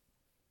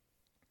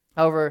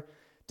 However,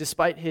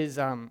 despite his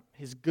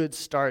good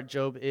start,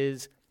 Job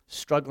is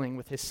struggling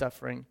with his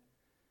suffering.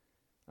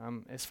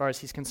 As far as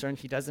he's concerned,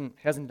 he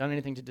hasn't done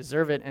anything to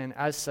deserve it, and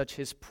as such,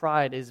 his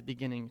pride is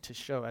beginning to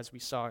show, as we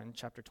saw in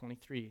chapter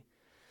 23.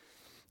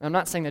 And I'm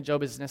not saying that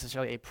Job is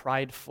necessarily a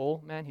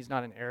prideful man. He's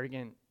not an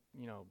arrogant,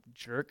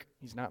 jerk.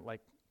 He's not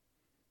like,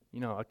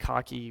 a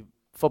cocky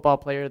football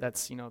player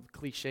that's,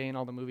 cliche in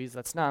all the movies.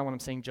 That's not what I'm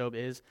saying Job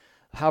is.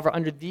 However,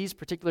 under these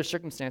particular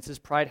circumstances,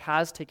 pride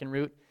has taken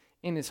root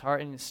in his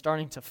heart and is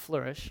starting to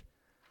flourish.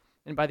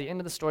 And by the end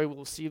of the story,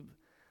 we'll see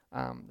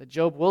that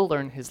Job will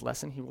learn his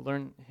lesson. He will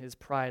learn his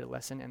pride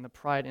lesson, and the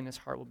pride in his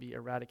heart will be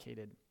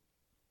eradicated.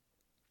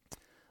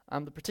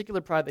 The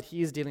particular pride that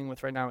he is dealing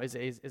with right now is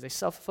a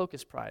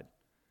self-focused pride.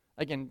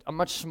 Again, a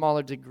much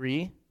smaller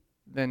degree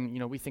than,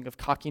 we think of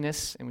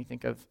cockiness, and we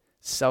think of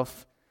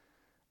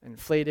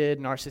self-inflated,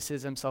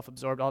 narcissism,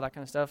 self-absorbed, all that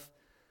kind of stuff.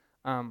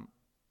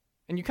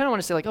 And you kind of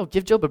want to say,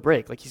 give Job a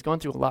break. He's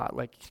going through a lot.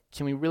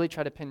 Can we really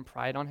try to pin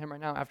pride on him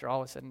right now after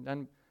all is said and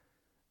done?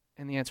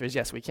 And the answer is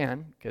yes, we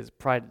can, because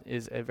pride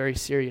is a very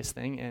serious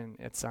thing, and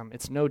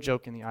it's no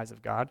joke in the eyes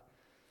of God.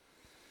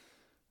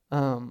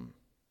 But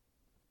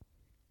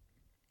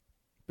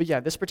yeah,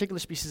 this particular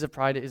species of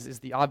pride is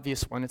the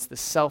obvious one. It's the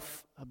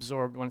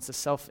self-absorbed one. It's the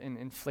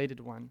self-inflated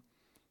one.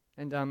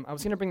 And I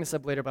was going to bring this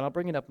up later, but I'll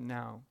bring it up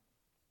now.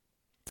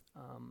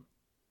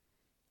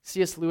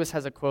 C.S. Lewis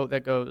has a quote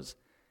that goes,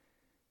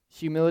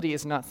 "Humility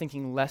is not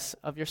thinking less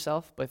of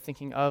yourself, but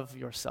thinking of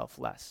yourself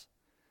less."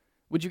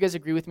 Would you guys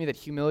agree with me that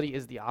humility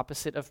is the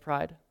opposite of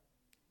pride?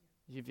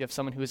 If you have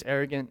someone who is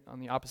arrogant, on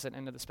the opposite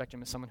end of the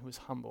spectrum is someone who is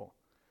humble.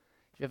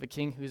 If you have a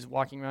king who's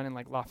walking around in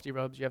lofty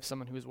robes, you have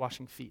someone who is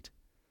washing feet.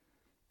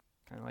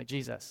 Kind of like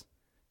Jesus.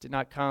 Did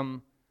not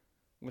come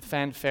with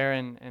fanfare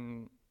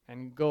and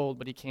gold,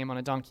 but he came on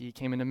a donkey, he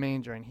came in a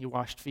manger, and he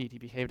washed feet. He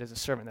behaved as a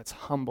servant. That's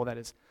humble. That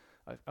is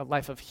a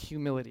life of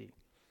humility.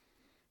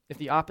 If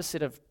the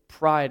opposite of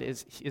pride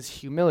is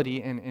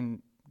humility,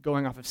 and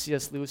going off of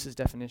C.S. Lewis's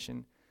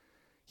definition,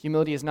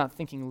 humility is not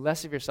thinking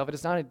less of yourself. It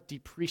is not a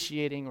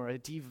depreciating or a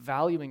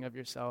devaluing of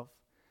yourself.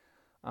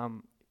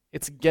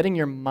 It's getting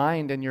your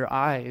mind and your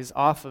eyes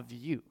off of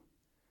you.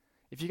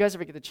 If you guys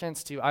ever get the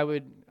chance to, I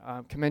would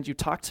commend you,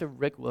 talk to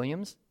Rick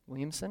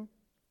Williamson.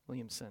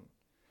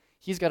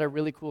 He's got a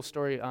really cool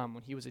story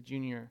when he was a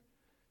junior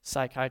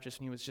psychiatrist,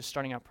 when he was just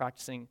starting out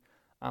practicing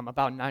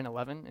about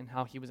 9/11 and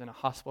how he was in a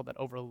hospital that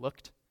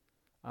overlooked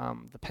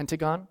the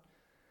Pentagon.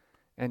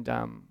 And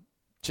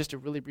just a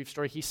really brief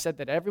story. He said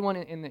that everyone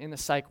in the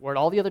psych ward,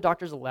 all the other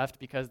doctors left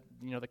because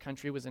the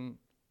country was in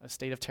a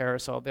state of terror,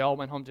 so they all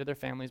went home to their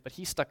families. But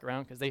he stuck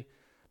around because they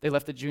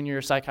left the junior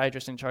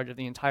psychiatrist in charge of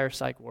the entire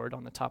psych ward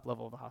on the top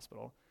level of the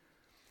hospital.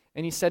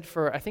 And he said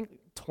for, I think,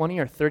 20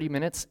 or 30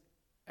 minutes,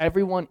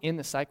 everyone in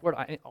the psych ward,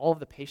 all of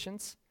the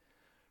patients,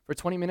 for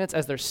 20 minutes,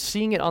 as they're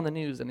seeing it on the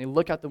news and they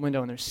look out the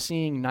window and they're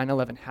seeing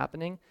 9/11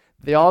 happening,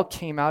 they all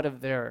came out of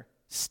their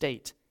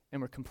state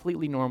and were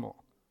completely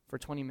normal for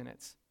 20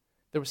 minutes.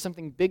 There was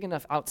something big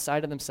enough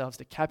outside of themselves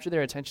to capture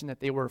their attention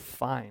that they were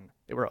fine,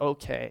 they were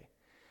okay.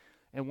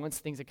 And once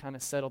things had kind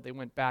of settled, they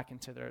went back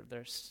into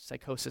their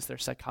psychosis, their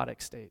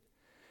psychotic state.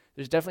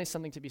 There's definitely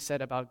something to be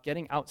said about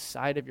getting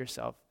outside of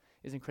yourself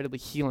is incredibly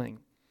healing.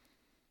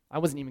 I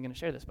wasn't even going to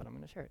share this, but I'm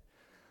going to share it.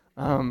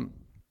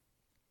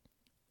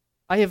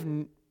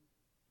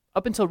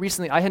 Up until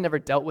recently, I had never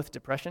dealt with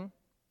depression.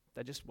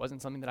 That just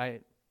wasn't something that I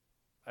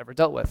ever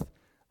dealt with.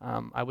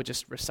 I would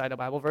just recite a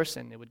Bible verse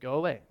and it would go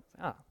away.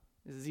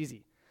 This is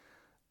easy.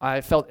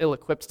 I felt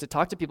ill-equipped to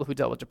talk to people who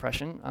dealt with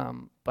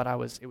depression, but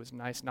it was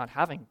nice not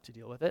having to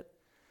deal with it.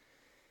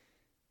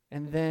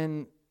 And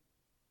then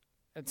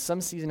at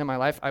some season in my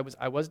life, I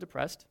was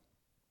depressed.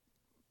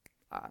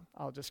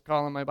 I'll just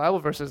call on my Bible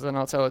verses and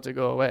I'll tell it to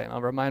go away. And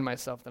I'll remind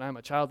myself that I'm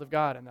a child of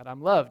God and that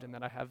I'm loved and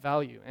that I have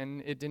value.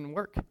 And it didn't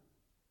work.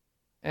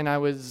 And it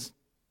was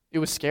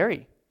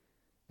scary.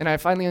 And I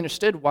finally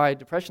understood why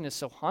depression is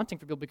so haunting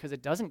for people, because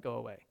it doesn't go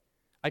away.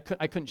 I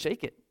couldn't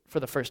shake it for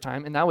the first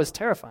time, and that was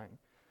terrifying.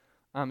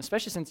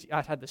 Especially since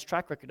I've had this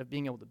track record of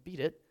being able to beat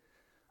it,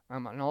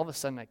 and all of a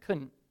sudden I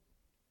couldn't.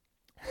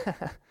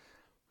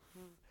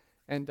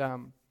 And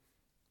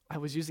I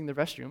was using the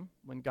restroom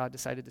when God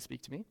decided to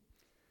speak to me.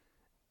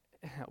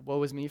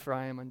 Woe is me, for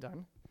I am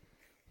undone.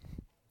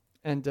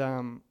 And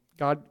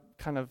God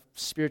kind of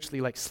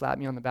spiritually slapped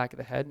me on the back of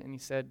the head, and he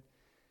said,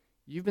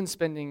 "You've been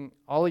spending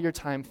all of your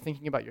time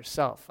thinking about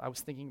yourself." I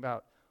was thinking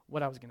about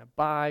what I was going to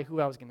buy, who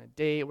I was going to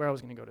date, where I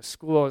was going to go to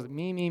school. It was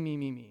me.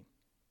 It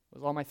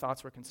was all my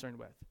thoughts were concerned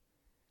with.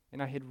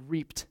 And I had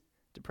reaped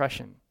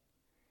depression.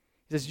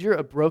 He says, "You're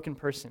a broken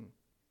person.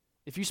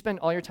 If you spend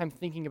all your time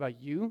thinking about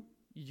you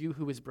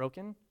who is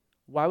broken,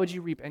 why would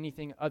you reap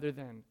anything other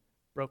than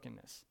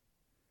brokenness?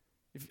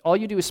 If all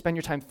you do is spend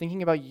your time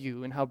thinking about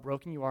you and how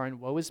broken you are and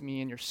woe is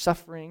me and your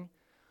suffering,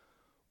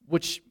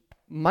 which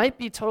might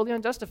be totally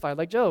unjustified,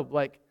 like Job.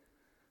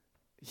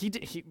 He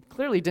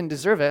clearly didn't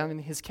deserve it. I mean,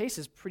 his case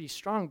is pretty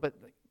strong, but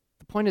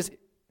the point is,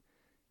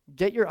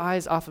 get your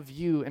eyes off of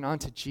you and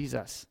onto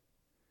Jesus.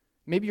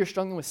 Maybe you're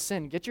struggling with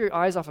sin. Get your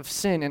eyes off of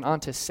sin and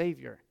onto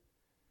Savior.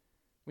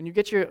 When you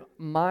get your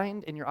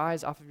mind and your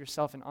eyes off of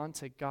yourself and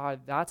onto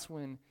God, that's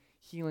when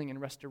healing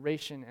and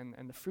restoration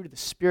and the fruit of the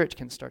Spirit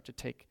can start to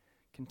take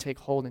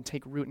hold and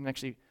take root and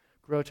actually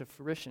grow to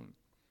fruition.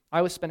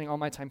 I was spending all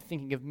my time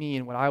thinking of me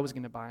and what I was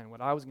going to buy and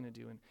what I was going to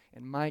do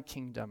and my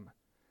kingdom,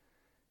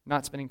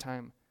 not spending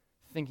time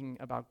thinking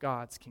about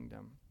God's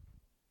kingdom.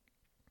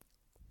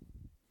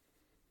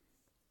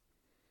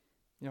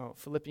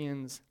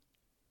 Philippians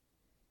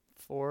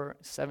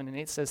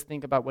 4:7-8 says,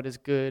 think about what is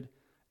good,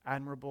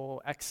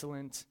 admirable,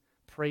 excellent,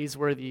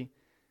 praiseworthy,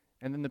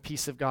 and then the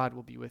peace of God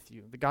will be with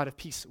you. The God of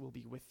peace will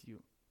be with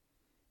you.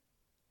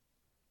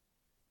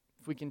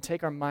 If we can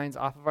take our minds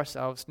off of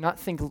ourselves, not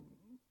think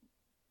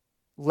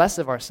less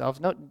of ourselves,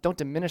 don't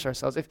diminish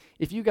ourselves.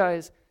 If you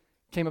guys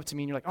came up to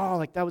me and you're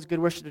like, that was good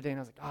worship today, and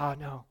I was like, oh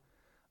no,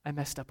 I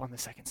messed up on the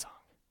second song.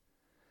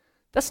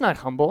 That's not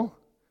humble.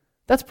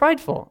 That's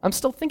prideful. I'm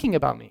still thinking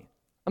about me.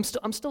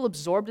 I'm still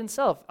absorbed in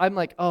self. I'm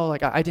like,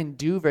 I didn't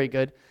do very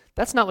good.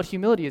 That's not what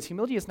humility is.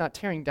 Humility is not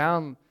tearing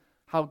down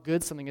how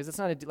good something is. It's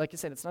not, like you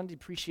said, it's not a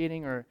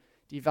depreciating or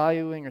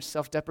devaluing or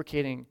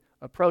self-deprecating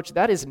approach.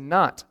 That is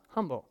not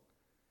humble.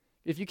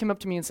 If you came up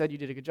to me and said you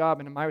did a good job,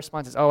 and my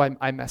response is,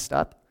 I messed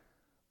up,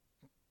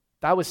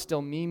 that was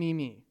still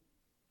me.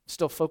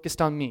 Still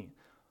focused on me.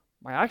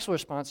 My actual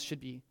response should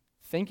be,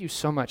 thank you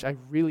so much. I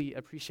really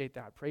appreciate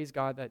that. Praise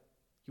God that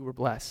you were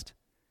blessed.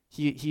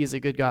 He is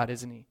a good God,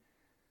 isn't he?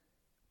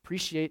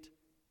 Appreciate,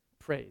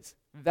 praise.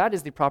 That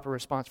is the proper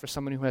response for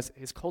someone who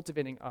is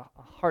cultivating a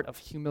heart of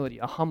humility,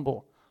 a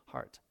humble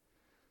heart.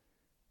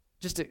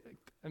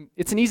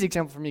 It's an easy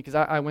example for me because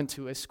I went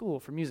to a school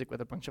for music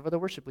with a bunch of other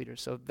worship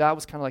leaders, so that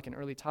was kind of like an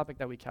early topic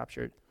that we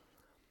captured.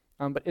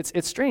 But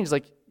it's strange,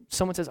 like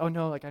someone says, oh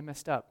no, I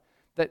messed up.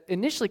 That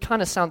initially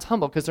kind of sounds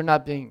humble because they're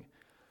not being,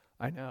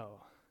 I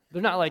know.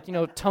 They're not like,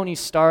 Tony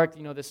Stark,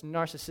 this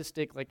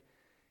narcissistic,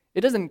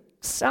 it doesn't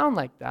sound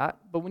like that,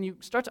 but when you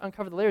start to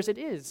uncover the layers, it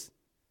is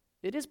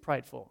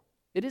prideful.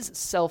 It is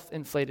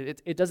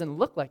self-inflated. It doesn't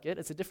look like it.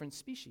 It's a different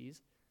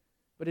species,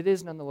 but it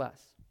is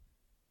nonetheless.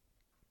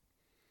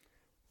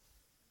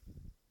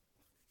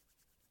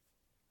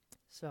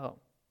 So,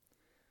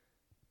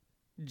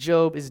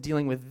 Job is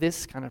dealing with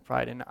this kind of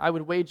pride, and I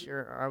would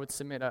wager, or I would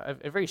submit, a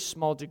very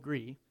small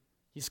degree.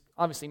 He's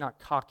obviously not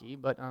cocky,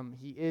 but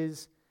he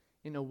is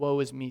in a woe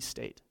is me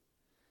state.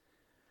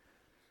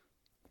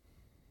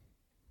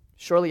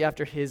 Shortly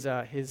after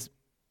his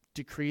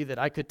decree that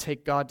I could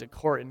take God to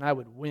court and I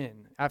would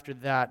win,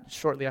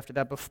 shortly after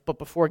that, but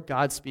before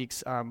God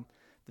speaks,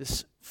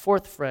 this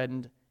fourth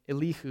friend,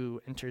 Elihu,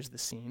 enters the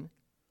scene.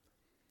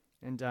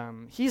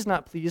 And he's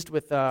not pleased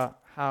with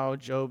how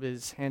Job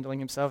is handling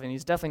himself, and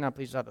he's definitely not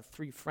pleased with how the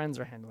three friends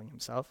are handling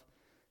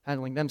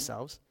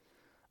themselves.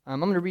 I'm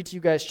going to read to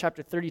you guys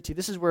chapter 32.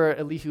 This is where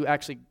Elihu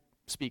actually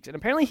speaks. And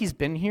apparently he's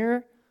been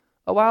here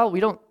a while.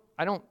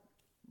 I don't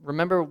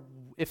remember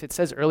if it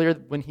says earlier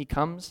when he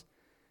comes.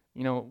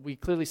 You know, we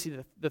clearly see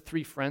the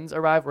three friends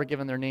arrive. We're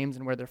given their names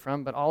and where they're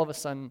from. But all of a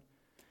sudden,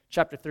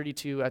 chapter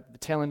 32, at the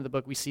tail end of the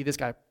book, we see this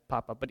guy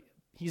pop up. But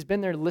he's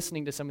been there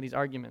listening to some of these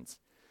arguments.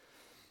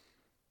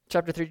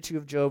 Chapter 32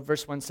 of Job,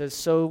 verse 1 says,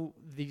 "So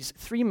these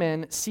three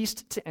men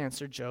ceased to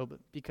answer Job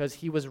because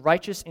he was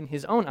righteous in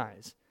his own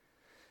eyes.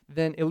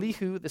 Then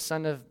Elihu, the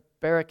son of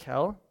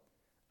Barachel,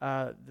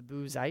 the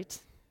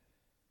Buzite,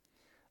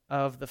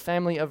 of the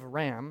family of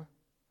Ram,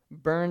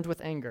 burned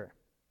with anger.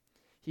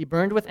 He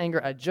burned with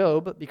anger at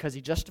Job because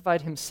he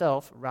justified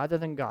himself rather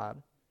than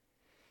God.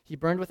 He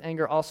burned with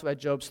anger also at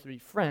Job's three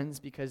friends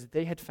because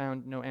they had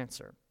found no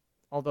answer,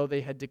 although they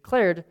had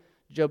declared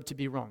Job to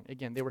be wrong."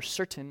 Again, they were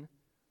certain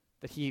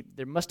that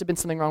there must have been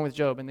something wrong with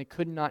Job, and they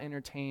could not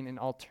entertain an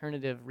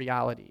alternative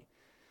reality.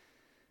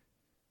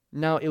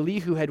 Now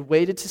Elihu had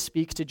waited to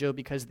speak to Job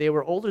because they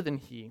were older than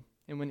he,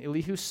 and when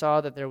Elihu saw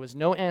that there was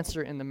no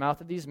answer in the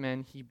mouth of these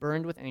men, he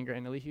burned with anger,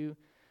 and Elihu,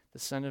 the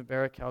son of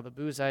Barachel, the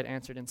Buzite,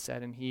 answered and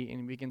said, and he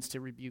begins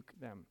to rebuke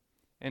them.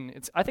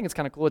 And I think it's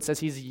kind of cool. It says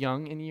he's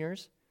young in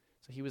years,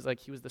 so he was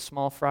the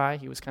small fry.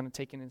 He was kind of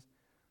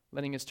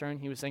letting his turn.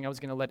 He was saying, I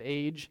was going to let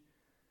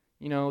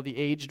the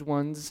aged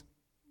ones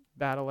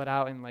battle it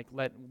out and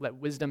let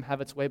wisdom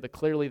have its way, but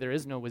clearly there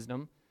is no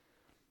wisdom.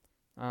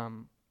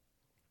 And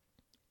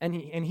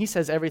he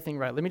says everything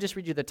right. Let me just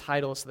read you the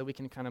titles so that we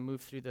can kind of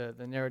move through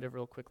the narrative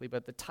real quickly.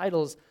 But the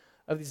titles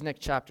of these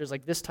next chapters,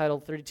 like this title,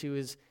 32,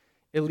 is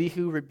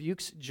Elihu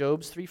rebukes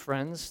Job's three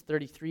friends.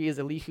 33 is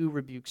Elihu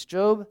rebukes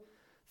Job.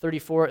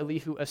 34,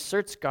 Elihu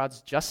asserts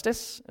God's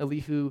justice.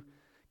 Elihu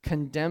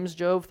condemns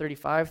Job.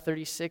 35,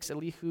 36,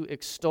 Elihu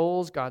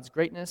extols God's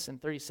greatness.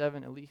 And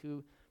 37,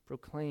 Elihu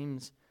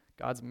proclaims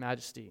God's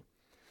majesty.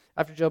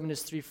 After Job and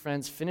his three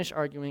friends finish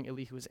arguing,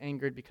 Elihu is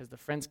angered because the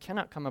friends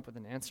cannot come up with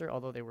an answer,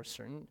 although they were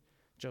certain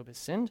Job has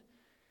sinned.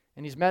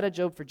 And he's mad at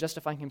Job for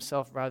justifying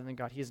himself rather than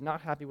God. He is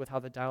not happy with how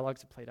the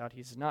dialogues have played out.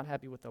 He's not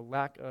happy with the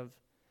lack of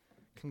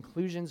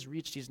conclusions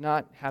reached. He's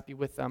not happy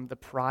with the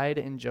pride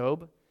in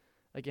Job.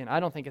 Again, I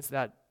don't think it's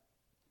that.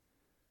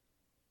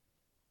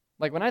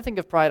 Like, when I think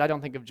of pride, I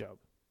don't think of Job,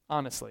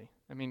 honestly.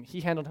 I mean,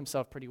 he handled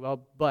himself pretty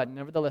well, but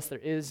nevertheless, there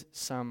is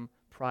some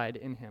pride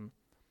in him,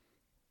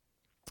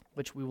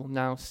 which we will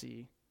now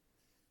see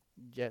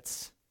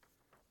gets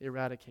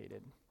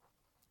eradicated.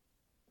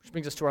 Which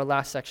brings us to our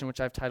last section, which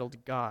I've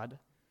titled God.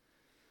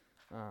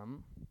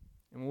 And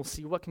we'll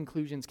see what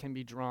conclusions can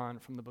be drawn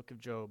from the book of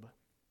Job.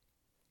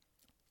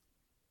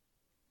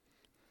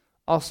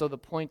 Also, the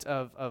point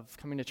of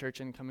coming to church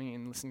and coming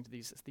and listening to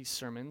these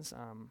sermons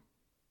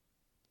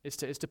is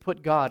to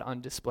put God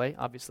on display,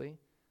 obviously.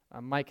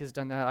 Mike has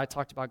done that. I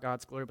talked about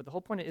God's glory, but the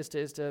whole point is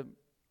to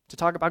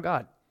talk about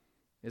God.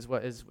 Is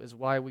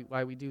why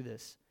we do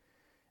this.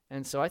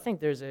 And so I think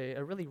there's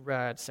a really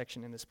rad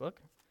section in this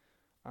book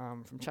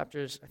from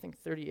chapters, I think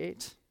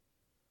 38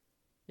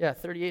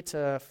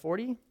 to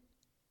 40,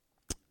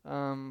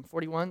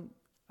 41,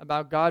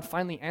 about God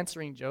finally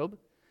answering Job.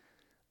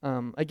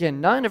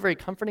 Again, not in a very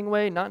comforting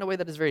way, not in a way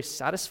that is very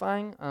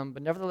satisfying,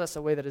 but nevertheless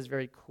a way that is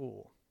very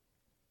cool.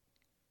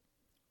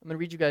 I'm going to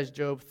read you guys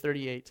Job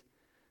 38,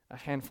 a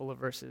handful of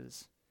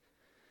verses.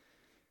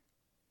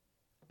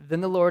 Then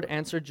the Lord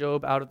answered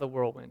Job out of the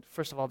whirlwind.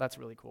 First of all, that's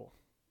really cool.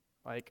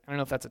 Like, I don't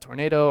know if that's a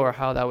tornado or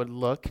how that would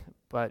look,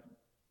 but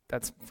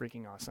that's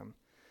freaking awesome.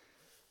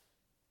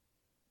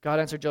 God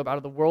answered Job out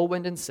of the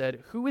whirlwind and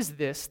said, "Who is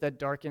this that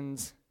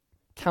darkens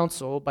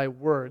counsel by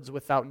words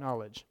without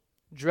knowledge?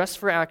 Dress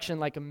for action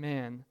like a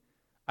man.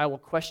 I will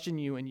question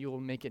you and you will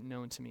make it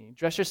known to me."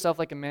 Dress yourself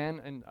like a man,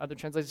 and other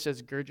translations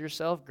says gird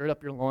yourself, gird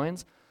up your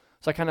loins.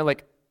 So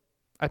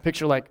I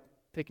picture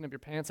picking up your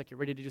pants like you're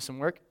ready to do some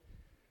work.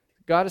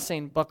 God is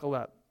saying, buckle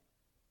up.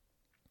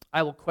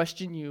 I will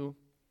question you,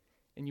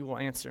 and you will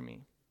answer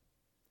me.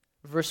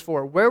 Verse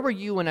 4, "Where were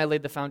you when I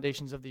laid the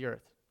foundations of the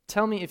earth?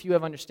 Tell me if you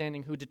have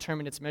understanding who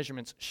determined its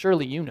measurements.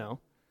 Surely you know."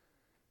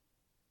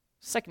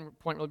 Second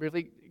point, really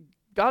briefly,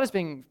 God is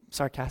being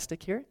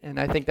sarcastic here, and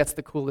I think that's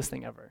the coolest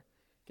thing ever.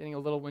 Getting a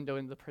little window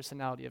into the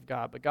personality of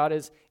God. But God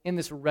is in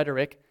this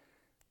rhetoric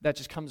that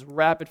just comes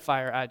rapid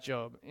fire at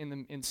Job.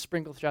 In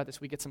sprinkled throughout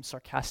this, we get some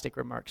sarcastic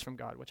remarks from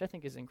God, which I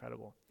think is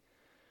incredible.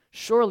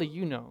 "Surely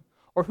you know,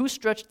 or who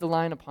stretched the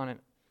line upon it?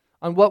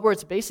 On what were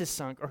its bases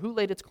sunk, or who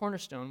laid its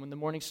cornerstone when the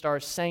morning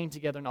stars sang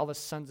together and all the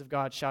sons of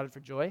God shouted for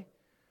joy?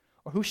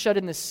 Or who shut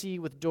in the sea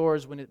with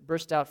doors when it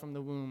burst out from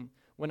the womb,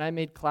 when I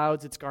made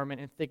clouds its garment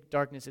and thick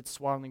darkness its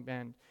swaddling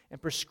band,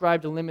 and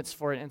prescribed limits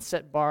for it, and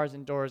set bars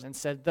and doors, and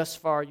said, thus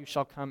far you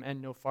shall come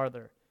and no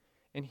farther,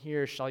 and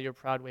here shall your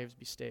proud waves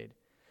be stayed?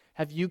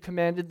 Have you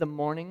commanded the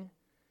morning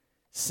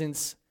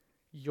since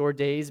your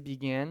days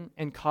began,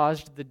 and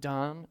caused the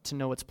dawn to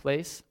know its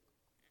place,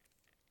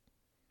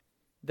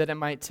 that it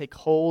might take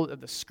hold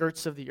of the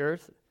skirts of the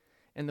earth,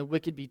 and the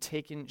wicked be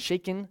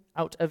shaken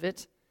out of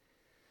it?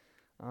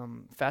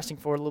 Fasting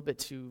forward a little bit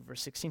to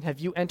verse 16. Have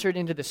you entered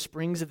into the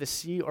springs of the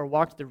sea, or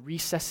walked the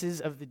recesses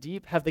of the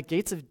deep? Have the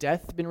gates of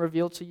death been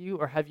revealed to you,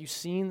 or have you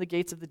seen the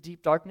gates of the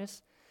deep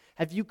darkness?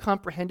 Have you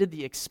comprehended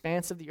the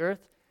expanse of the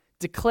earth?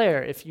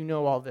 Declare if you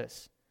know all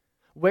this.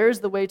 Where is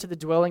the way to the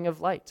dwelling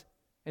of light?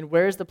 And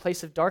where is the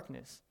place of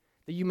darkness?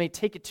 That you may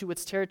take it to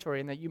its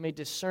territory, and that you may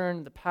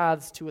discern the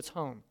paths to its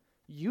home.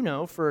 You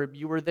know, for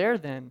you were there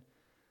then,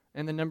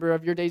 and the number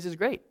of your days is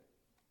great.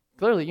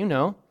 Clearly, you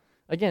know.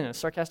 Again, a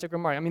sarcastic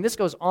remark. I mean, this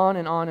goes on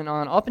and on and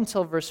on, up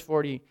until verse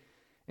 40,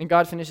 and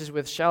God finishes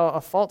with, shall a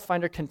fault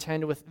finder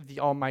contend with the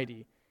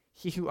Almighty?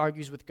 He who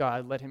argues with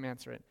God, let him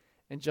answer it.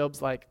 And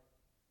Job's like,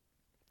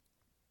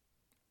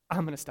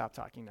 I'm going to stop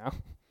talking now,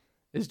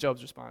 is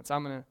Job's response.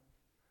 I'm going to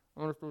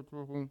stop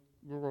talking.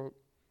 You're right.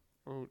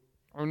 I'm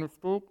going to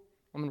stop.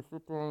 I'm going to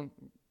sit down.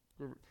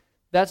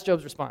 That's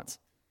Job's response.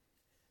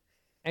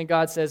 And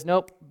God says,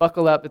 nope,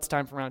 buckle up, it's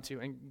time for round 2,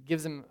 and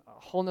gives him a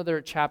whole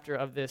other chapter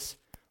of this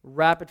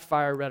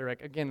rapid-fire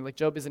rhetoric. Again, like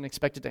Job isn't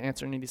expected to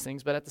answer any of these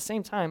things, but at the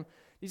same time,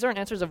 these aren't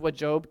answers of what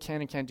Job can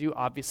and can't do.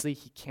 Obviously,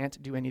 he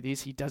can't do any of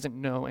these. He doesn't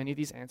know any of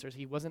these answers.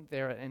 He wasn't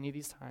there at any of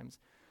these times.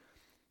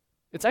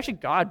 It's actually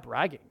God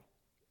bragging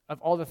of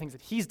all the things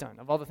that he's done,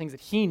 of all the things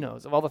that he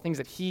knows, of all the things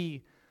that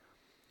he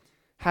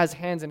has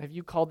hands in. Have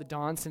you called the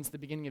dawn since the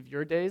beginning of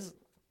your days?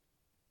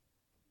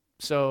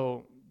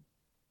 So,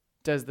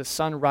 does the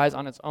sun rise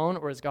on its own,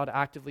 or is God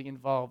actively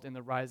involved in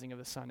the rising of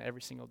the sun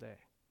every single day?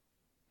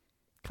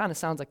 Kind of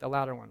sounds like the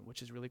latter one,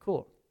 which is really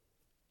cool.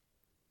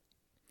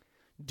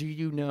 Do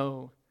you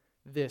know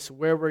this?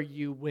 Where were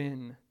you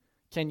when?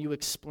 Can you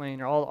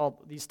explain? Or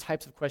all these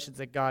types of questions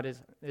that God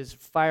is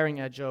firing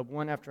at Job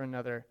one after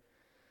another.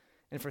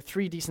 And for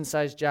 3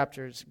 decent-sized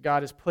chapters,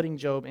 God is putting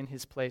Job in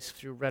his place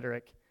through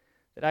rhetoric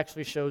that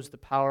actually shows the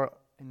power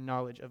and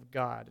knowledge of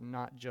God,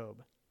 not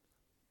Job.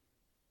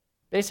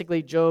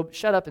 Basically, Job,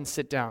 shut up and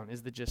sit down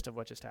is the gist of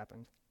what just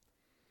happened.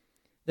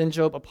 Then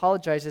Job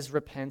apologizes,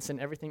 repents, and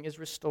everything is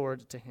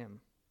restored to him.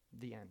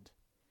 The end.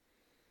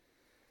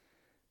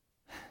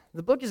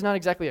 The book is not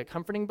exactly a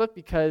comforting book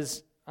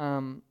because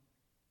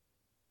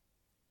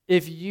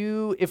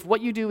if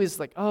what you do is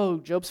like, oh,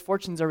 Job's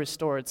fortunes are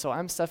restored, so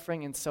I'm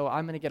suffering, and so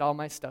I'm going to get all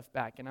my stuff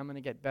back, and I'm going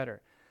to get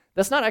better.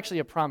 That's not actually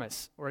a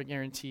promise or a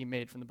guarantee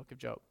made from the book of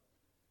Job.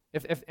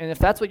 If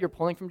that's what you're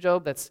pulling from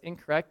Job, that's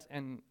incorrect,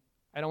 and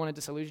I don't want to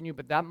disillusion you,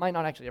 but that might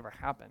not actually ever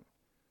happen.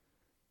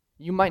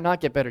 You might not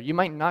get better. You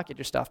might not get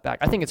your stuff back.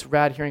 I think it's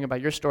rad hearing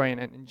about your story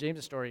and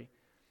James' story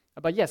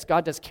about, yes,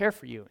 God does care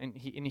for you, and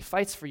he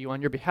fights for you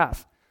on your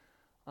behalf.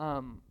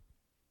 For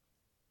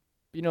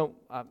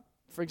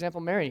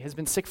example, Mary has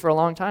been sick for a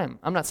long time.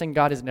 I'm not saying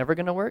God is never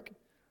going to work,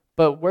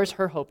 but where's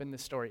her hope in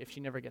this story if she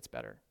never gets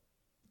better?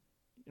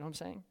 You know what I'm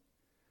saying?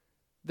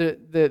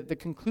 The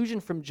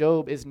conclusion from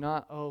Job is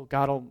not, oh,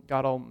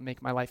 God'll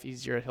make my life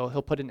easier.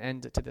 He'll put an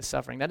end to this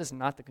suffering. That is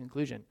not the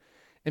conclusion.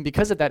 And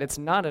because of that, it's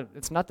not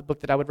the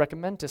book that I would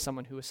recommend to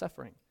someone who is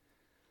suffering.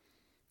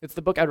 It's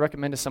the book I'd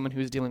recommend to someone who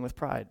is dealing with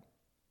pride.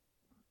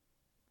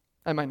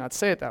 I might not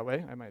say it that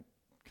way. I might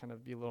kind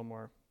of be a little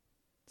more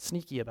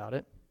sneaky about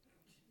it.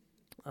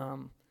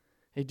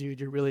 Hey, dude,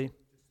 you're really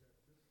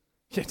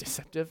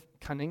deceptive,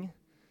 cunning.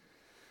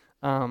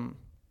 Now,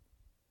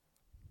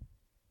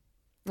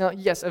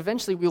 yes,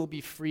 eventually we will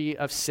be free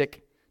of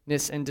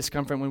sickness and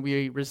discomfort when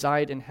we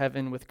reside in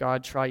heaven with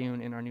God triune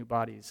in our new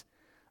bodies.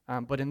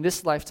 But in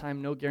this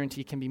lifetime, no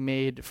guarantee can be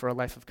made for a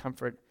life of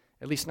comfort,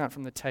 at least not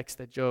from the text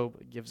that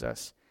Job gives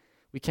us.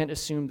 We can't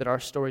assume that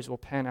our stories will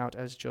pan out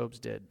as Job's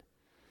did.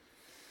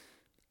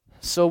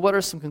 So what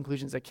are some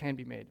conclusions that can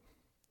be made?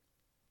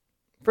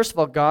 First of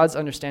all, God's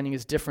understanding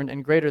is different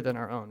and greater than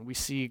our own. We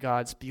see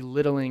God's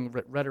belittling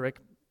rhetoric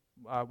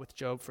with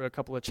Job for a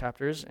couple of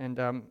chapters, and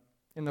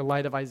in the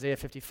light of Isaiah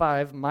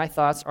 55, my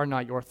thoughts are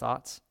not your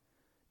thoughts,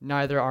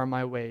 neither are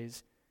my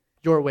ways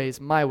your ways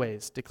my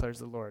ways, declares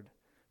the Lord.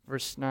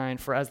 Verse 9,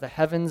 for as the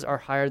heavens are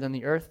higher than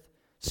the earth,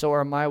 so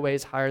are my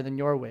ways higher than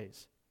your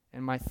ways,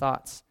 and my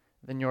thoughts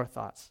than your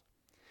thoughts.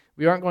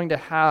 We aren't going to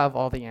have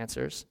all the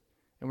answers,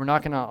 and we're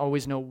not going to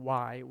always know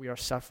why we are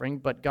suffering,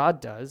 but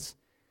God does,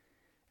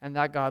 and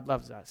that God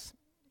loves us,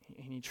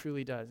 and He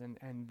truly does,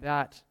 and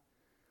that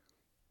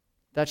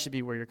should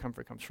be where your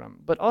comfort comes from.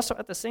 But also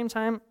at the same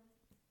time,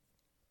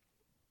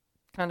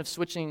 kind of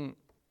switching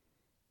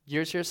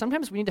gears here,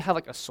 sometimes we need to have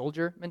like a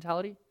soldier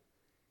mentality.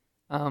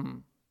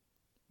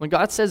 When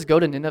God says go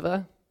to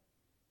Nineveh,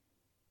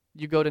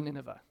 you go to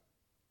Nineveh.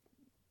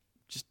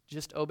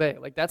 Just obey.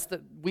 Like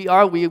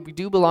we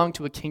do belong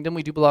to a kingdom.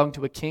 We do belong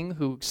to a king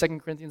who 2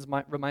 Corinthians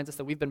reminds us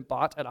that we've been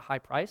bought at a high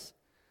price.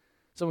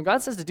 So when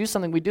God says to do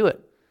something, we do it.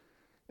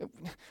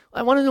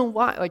 I want to know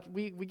why. Like,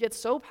 we get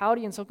so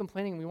pouty and so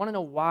complaining. We want to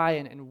know why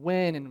and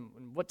when and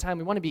what time.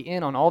 We want to be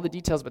in on all the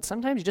details, but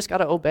sometimes you just got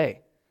to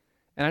obey.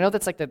 And I know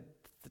that's like the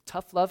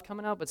tough love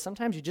coming out, but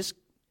sometimes you just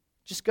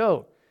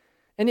go.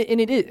 And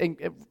it is. And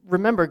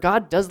remember,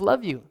 God does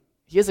love you.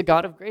 He is a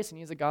God of grace and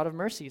He is a God of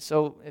mercy.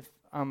 So if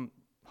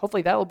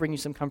hopefully that will bring you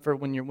some comfort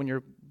when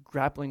you're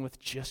grappling with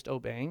just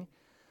obeying.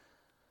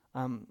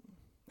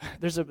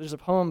 There's a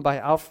poem by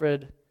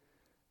Alfred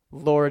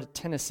Lord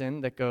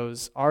Tennyson that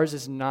goes, "Ours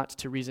is not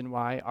to reason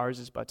why, ours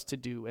is but to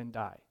do and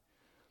die."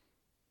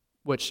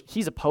 Which,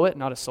 he's a poet,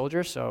 not a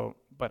soldier,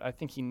 but I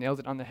think he nailed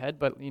it on the head.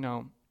 But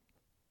we're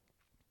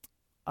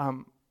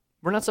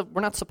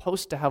not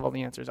supposed to have all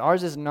the answers.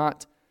 Ours is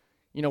not,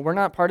 we're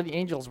not part of the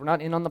angels. We're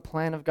not in on the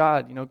plan of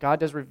God. God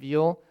does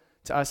reveal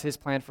to us His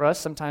plan for us,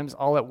 sometimes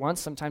all at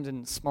once, sometimes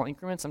in small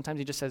increments. Sometimes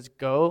He just says,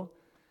 go,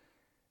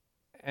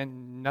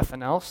 and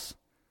nothing else.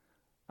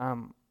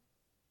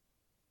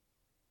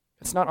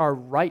 It's not our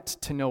right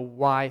to know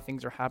why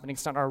things are happening.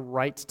 It's not our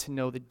right to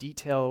know the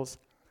details,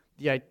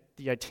 the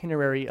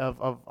itinerary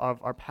of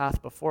our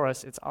path before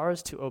us. It's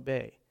ours to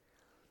obey.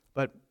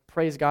 But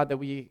praise God that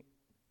we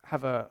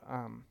have a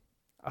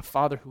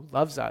Father who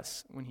loves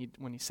us when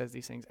he says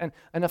these things, and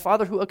a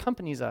Father who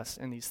accompanies us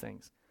in these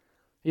things.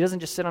 He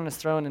doesn't just sit on His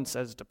throne and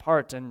says,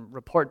 depart and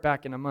report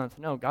back in a month.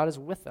 No, God is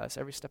with us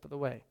every step of the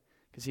way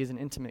because He is an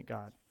intimate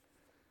God.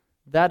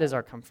 That is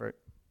our comfort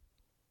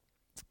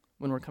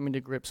when we're coming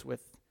to grips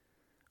with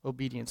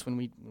obedience, when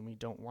we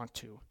don't want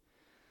to.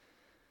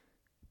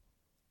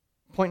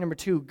 Point number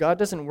 2, God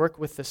doesn't work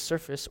with the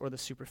surface or the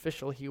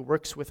superficial. He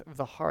works with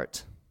the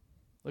heart.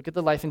 Look at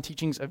the life and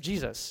teachings of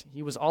Jesus.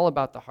 He was all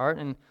about the heart.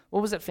 And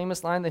what was that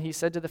famous line that He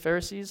said to the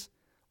Pharisees?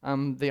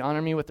 They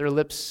honor me with their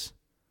lips,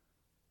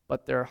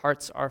 but their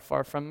hearts are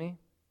far from me.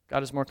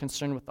 God is more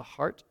concerned with the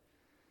heart.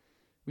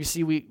 We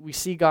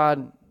see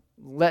God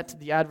let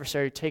the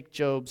adversary take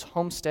Job's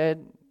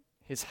homestead,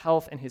 his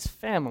health, and his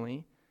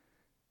family.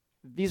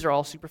 These are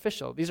all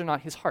superficial. These are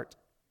not his heart.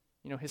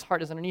 His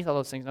heart is underneath all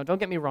those things. Now, don't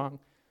get me wrong.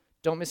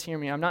 Don't mishear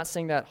me. I'm not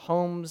saying that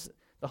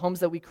the homes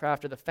that we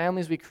craft or the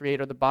families we create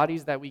or the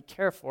bodies that we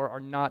care for are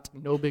not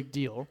no big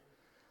deal.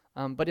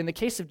 But in the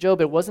case of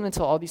Job, it wasn't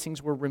until all these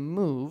things were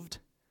removed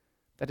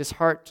that his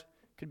heart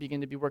could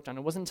begin to be worked on.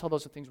 It wasn't until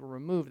those things were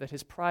removed that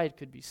his pride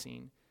could be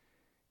seen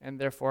and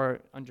therefore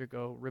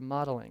undergo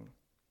remodeling.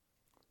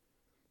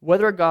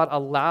 Whether God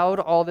allowed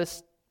all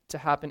this to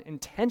happen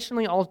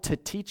intentionally, all to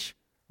teach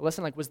a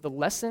lesson, was the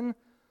lesson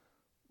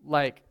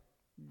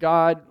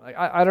God,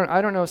 I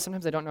don't know,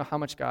 sometimes I don't know how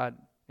much God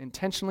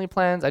intentionally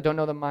plans. I don't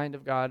know the mind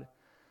of God.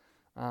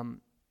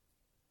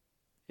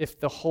 If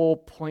the whole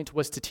point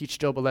was to teach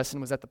Job a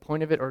lesson, was that the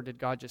point of it, or did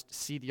God just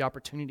see the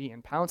opportunity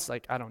and pounce?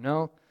 I don't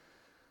know.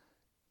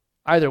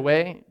 Either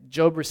way,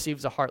 Job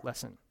receives a heart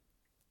lesson.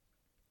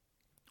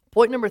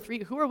 Point number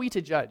 3, who are we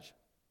to judge?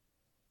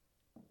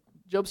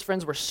 Job's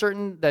friends were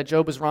certain that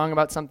Job was wrong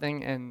about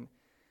something, and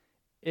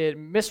it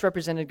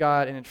misrepresented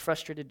God, and it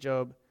frustrated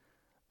Job.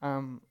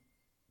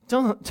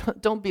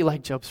 Don't be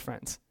like Job's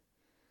friends.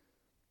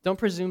 Don't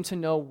presume to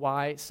know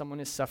why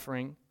someone is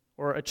suffering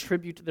or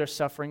attribute their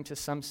suffering to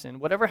some sin.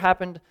 Whatever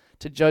happened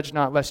to judge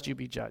not, lest you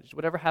be judged.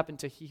 Whatever happened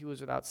to he who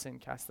was without sin,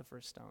 cast the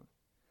first stone.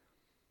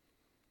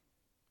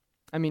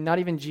 Not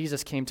even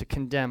Jesus came to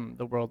condemn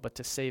the world, but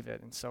to save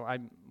it. And so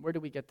where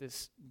do we get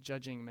this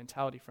judging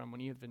mentality from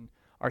when even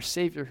our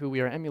Savior, who we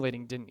are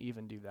emulating, didn't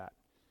even do that?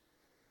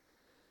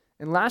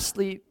 And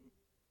lastly,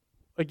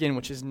 again,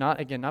 which is not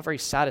very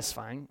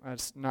satisfying.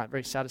 It's not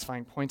very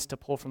satisfying points to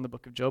pull from the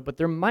book of Job, but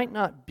there might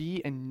not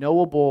be a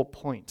knowable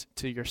point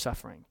to your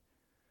suffering.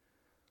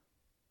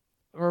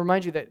 I'll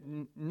remind you that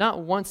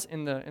not once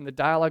in the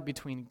dialogue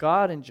between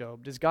God and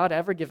Job does God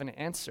ever give an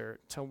answer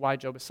to why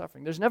Job is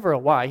suffering. There's never a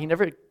why. He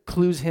never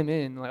clues him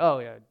in, oh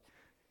yeah,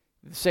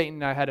 Satan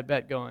and I had a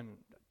bet going,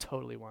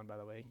 totally won, by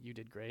the way, you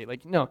did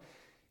great. No,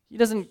 he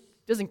doesn't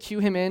cue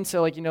him in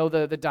to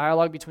the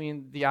dialogue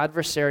between the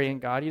adversary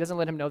and God. He doesn't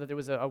let him know that there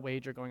was a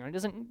wager going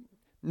on.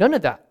 None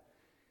of that.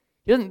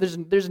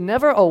 There's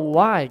never a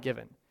why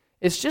given.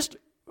 It's just,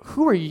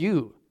 who are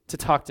you to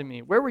talk to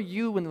me? Where were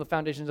you when the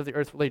foundations of the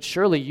earth were laid?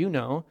 Surely you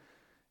know.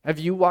 Have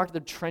you walked the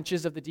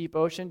trenches of the deep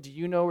ocean? Do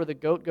you know where the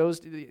goat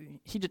goes?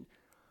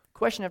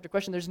 Question after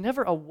question. There's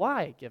never a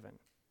why given.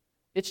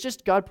 It's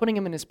just God putting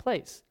him in his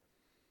place.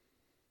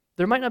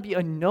 There might not be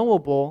a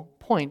knowable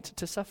point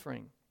to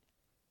suffering.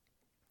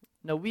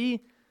 Now,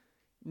 we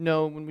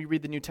know when we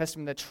read the New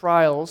Testament that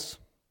trials,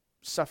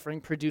 suffering,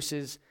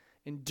 produces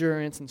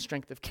endurance and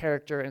strength of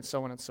character and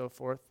so on and so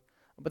forth.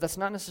 But that's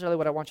not necessarily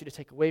what I want you to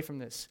take away from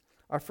this.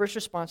 Our first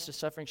response to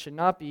suffering should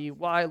not be,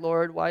 why,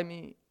 Lord, why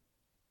me?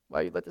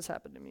 Why you let this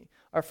happen to me?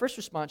 Our first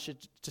response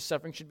to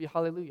suffering should be,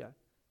 hallelujah,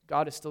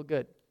 God is still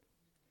good.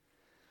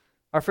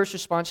 Our first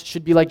response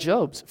should be like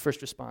Job's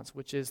first response,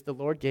 which is, the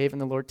Lord gave and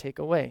the Lord take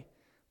away.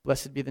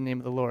 Blessed be the name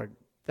of the Lord.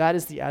 That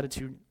is the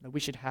attitude that we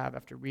should have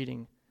after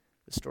reading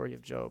the story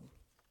of Job.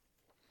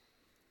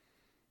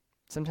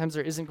 Sometimes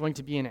there isn't going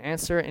to be an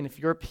answer, and if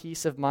your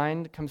peace of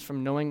mind comes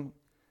from knowing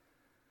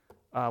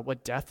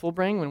what death will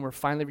bring when we're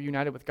finally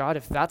reunited with God,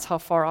 if that's how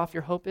far off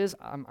your hope is,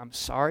 I'm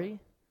sorry,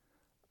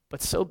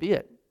 but so be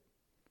it.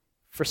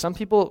 For some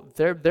people,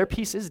 their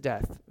peace is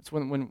death. It's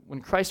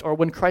when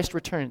Christ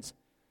returns.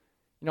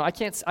 I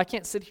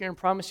can't sit here and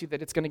promise you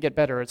that it's going to get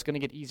better or it's going to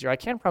get easier. I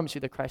can promise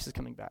you that Christ is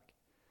coming back.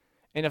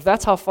 And if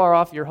that's how far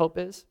off your hope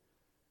is,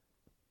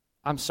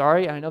 I'm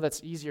sorry. I know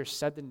that's easier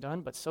said than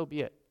done, but so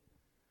be it.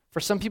 For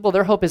some people,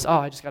 their hope is,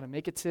 I just got to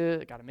make it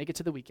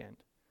to the weekend.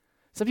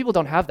 Some people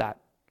don't have that.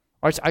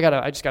 Or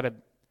I just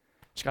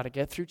gotta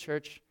get through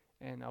church,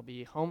 and I'll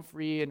be home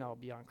free, and I'll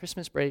be on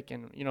Christmas break,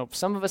 and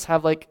some of us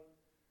have like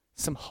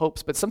some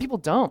hopes, but some people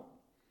don't.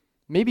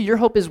 Maybe your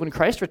hope is when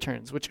Christ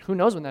returns, which who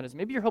knows when that is.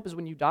 Maybe your hope is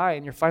when you die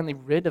and you're finally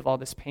rid of all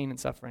this pain and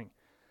suffering.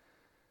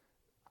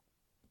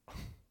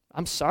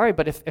 I'm sorry,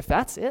 but if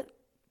that's it,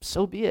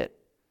 so be it.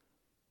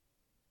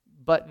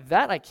 But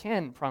that I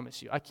can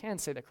promise you. I can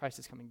say that Christ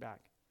is coming back.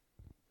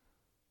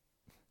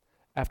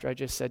 After I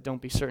just said,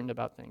 don't be certain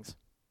about things.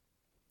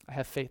 I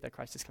have faith that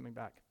Christ is coming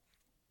back.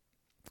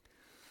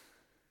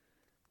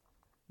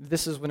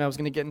 This is when I was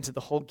going to get into the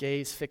whole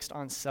gaze fixed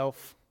on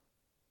self,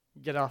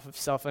 get off of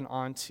self and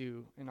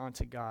onto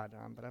God,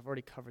 but I've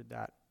already covered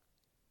that.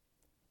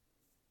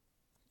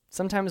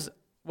 Sometimes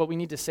what we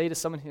need to say to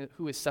someone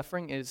who is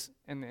suffering is,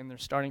 and they're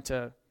starting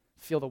to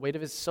feel the weight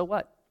of it, is, so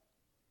what?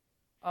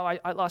 Oh,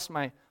 I lost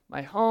my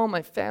home,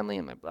 my family,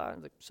 and my blah.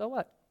 I'm like, so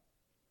what?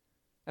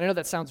 And I know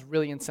that sounds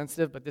really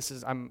insensitive, but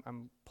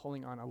I'm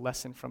pulling on a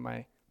lesson from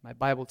my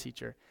Bible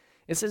teacher.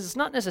 It says it's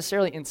not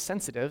necessarily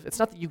insensitive. It's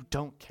not that you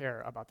don't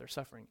care about their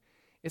suffering.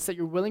 It's that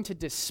you're willing to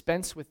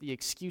dispense with the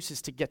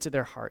excuses to get to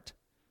their heart.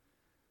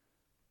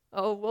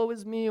 Oh, woe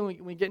is me. And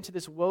we get into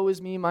this woe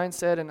is me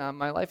mindset, and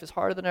my life is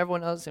harder than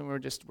everyone else, and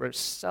we're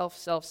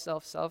self.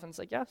 And it's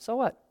like, yeah, so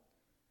what?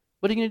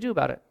 What are you going to do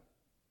about it?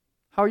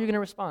 How are you going to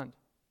respond?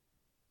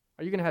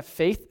 Are you going to have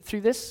faith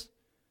through this,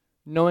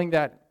 knowing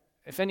that,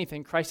 if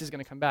anything, Christ is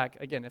going to come back?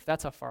 Again, if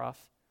that's how far off.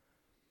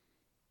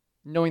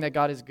 Knowing that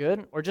God is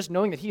good, or just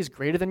knowing that He is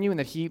greater than you and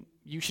that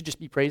you should just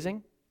be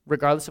praising,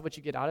 regardless of what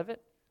you get out of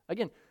it.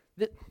 Again,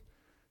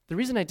 the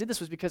reason I did this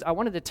was because I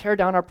wanted to tear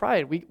down our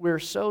pride. We're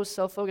so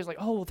self-focused, like,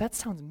 oh, well, that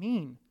sounds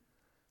mean.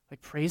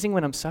 Like praising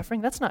when I'm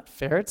suffering? That's not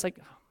fair. It's like,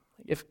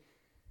 if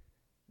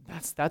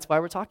that's why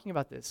we're talking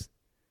about this.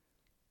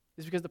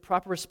 It's because the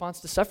proper response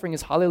to suffering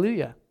is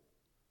hallelujah.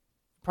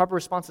 The proper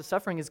response to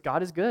suffering is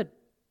God is good.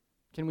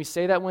 Can we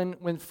say that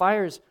when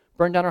fires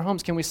burn down our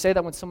homes? Can we say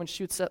that when someone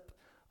shoots up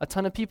a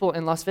ton of people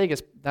in Las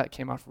Vegas? That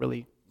came off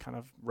really kind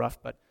of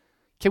rough, but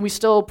can we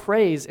still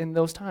praise in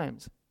those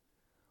times?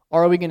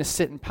 Or are we going to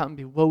sit and pout and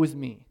be, woe is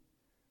me?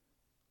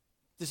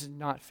 This is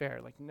not fair.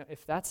 Like, no,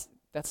 if that's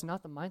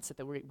not the mindset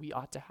that we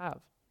ought to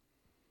have.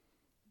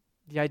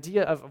 The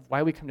idea of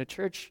why we come to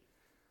church,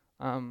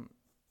 it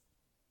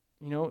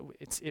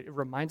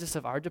reminds us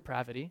of our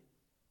depravity,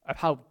 of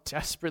how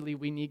desperately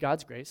we need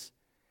God's grace.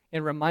 It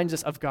reminds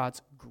us of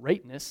God's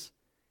greatness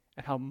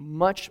and how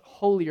much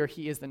holier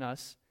He is than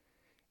us.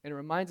 And it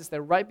reminds us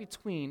that right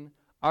between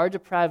our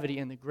depravity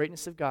and the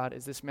greatness of God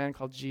is this man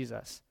called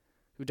Jesus,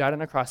 who died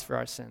on a cross for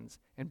our sins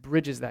and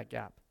bridges that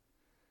gap.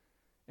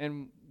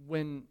 And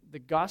when the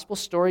gospel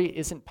story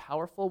isn't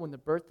powerful, when the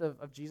birth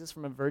of Jesus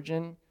from a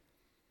virgin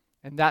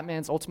and that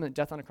man's ultimate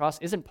death on a cross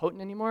isn't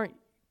potent anymore,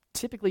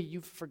 typically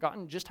you've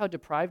forgotten just how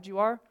deprived you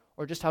are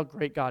or just how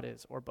great God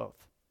is, or both.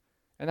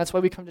 And that's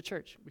why we come to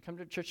church. We come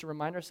to church to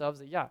remind ourselves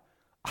that, yeah,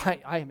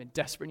 I am in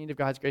desperate need of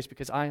God's grace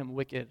because I am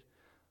wicked.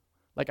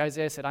 Like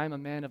Isaiah said, I am a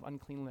man of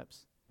unclean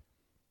lips.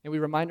 And we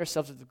remind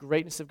ourselves of the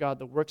greatness of God,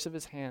 the works of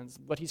His hands,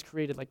 what He's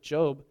created. Like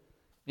Job,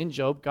 in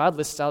Job, God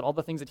lists out all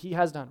the things that He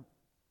has done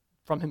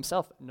from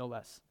Himself, no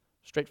less,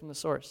 straight from the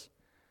source.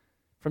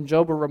 From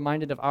Job, we're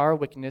reminded of our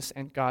wickedness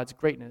and God's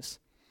greatness.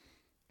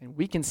 And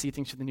we can see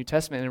things through the New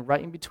Testament, and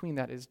right in between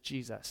that is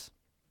Jesus,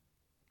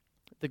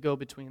 the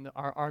go-between,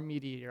 our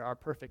mediator, our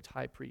perfect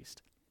high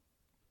priest.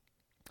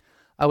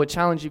 I would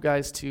challenge you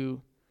guys to,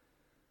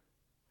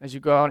 as you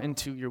go out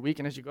into your week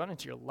and as you go out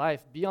into your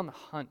life, be on the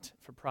hunt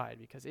for pride,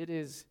 because it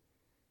is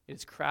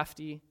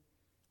crafty.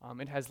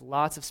 It has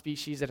lots of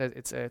species.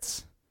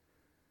 It's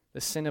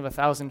the sin of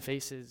 1,000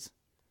 faces.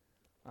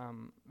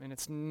 And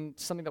it's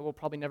something that will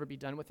probably never be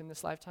done with in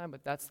this lifetime,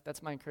 but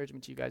that's my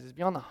encouragement to you guys, is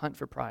be on the hunt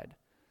for pride.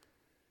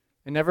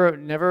 And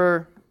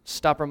never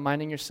stop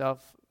reminding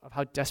yourself of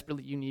how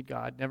desperately you need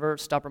God. Never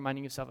stop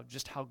reminding yourself of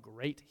just how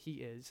great He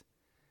is.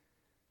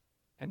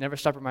 And never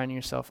stop reminding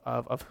yourself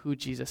of who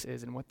Jesus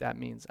is and what that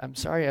means. I'm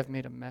sorry I've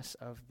made a mess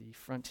of the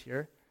front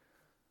here.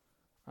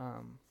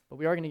 But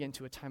we are going to get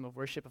into a time of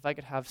worship. If I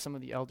could have some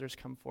of the elders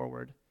come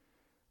forward.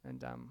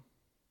 And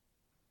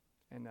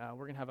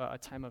we're going to have a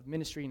time of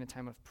ministry and a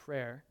time of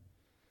prayer.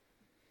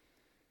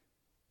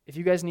 If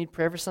you guys need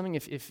prayer for something,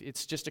 if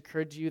it's just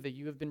occurred to you that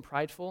you have been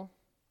prideful,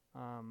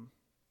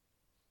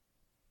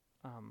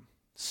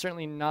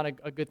 certainly not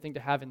a good thing to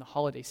have in the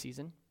holiday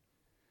season,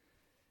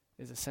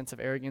 is a sense of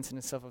arrogance and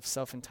a sense of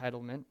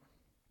self-entitlement.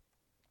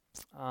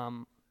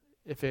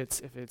 If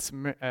it's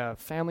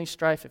family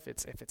strife, if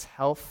it's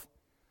health,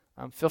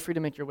 feel free to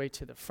make your way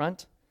to the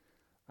front.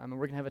 And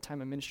we're going to have a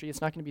time of ministry.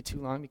 It's not going to be too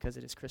long because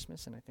it is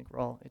Christmas, and I think we're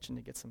all itching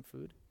to get some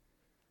food.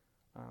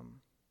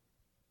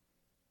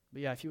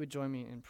 But yeah, if you would join me in